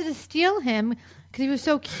 like- I wanted to steal him because he was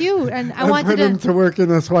so cute, and I I wanted put him to work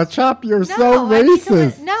in a sweatshop. You're so I need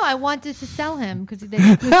someone- racist. no, I wanted to sell him because he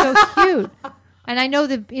was so cute, and I know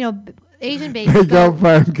that Asian babies. They go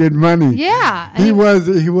for good money. Yeah, and He was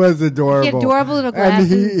adorable. He had adorable little And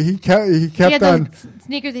glasses. he He kept had on those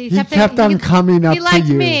sneakers. he kept on coming up He liked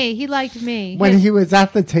to you. me. He liked me. When He- he was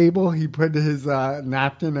at the table, he put his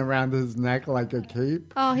napkin around his neck like a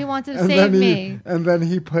cape. oh, he wanted to And save then me. and then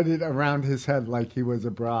he put it around his head like he was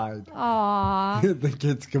a bride. Aw. The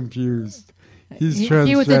kid's confused. He's He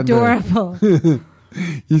transgender. was adorable.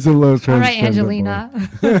 He's a little transgender. All right, Angelina.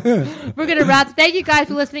 We're going to wrap. Thank you guys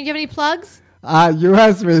for listening. Do you have any plugs? You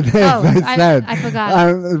asked me this. Oh, I said. I forgot.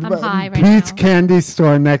 I'm high right Pete's now. Candy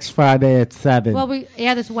Store next Friday at 7. Well,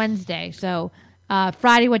 this Wednesday. So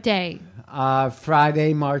Friday, what day?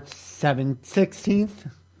 Friday, March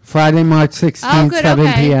 16th. Friday, March 16th, Oh, good, 7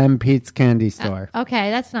 okay. p.m., Pete's Candy Store. Okay,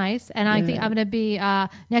 that's nice. And I think I'm going to be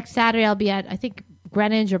next Saturday. I'll be at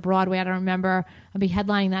Greenwich or Broadway. I don't remember. I'll be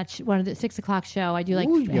headlining that one of the 6 o'clock show. I do like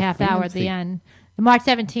Ooh, a you're half hour at fancy. the end. March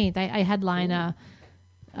 17th, I headline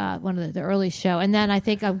one of the early show, and then I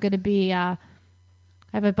think I'm going to be. I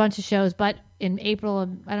have a bunch of shows, but in April,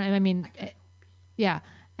 yeah.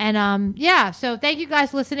 And so thank you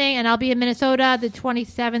guys for listening, and I'll be in Minnesota the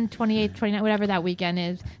 27th, 28th, 29th, whatever that weekend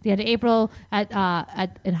is. The end of April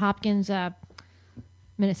in Hopkins,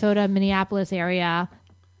 Minnesota, Minneapolis area.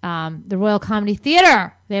 The Royal Comedy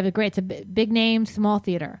Theater. They have it's a big name, small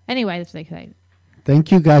theater. Anyway, that's what they say.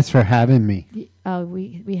 Thank you guys for having me. Oh,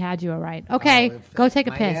 we had you all right. Okay, go take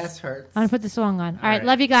a my piss. ass hurts. I'm gonna put the song on. All right, right.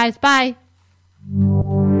 love you guys. Bye.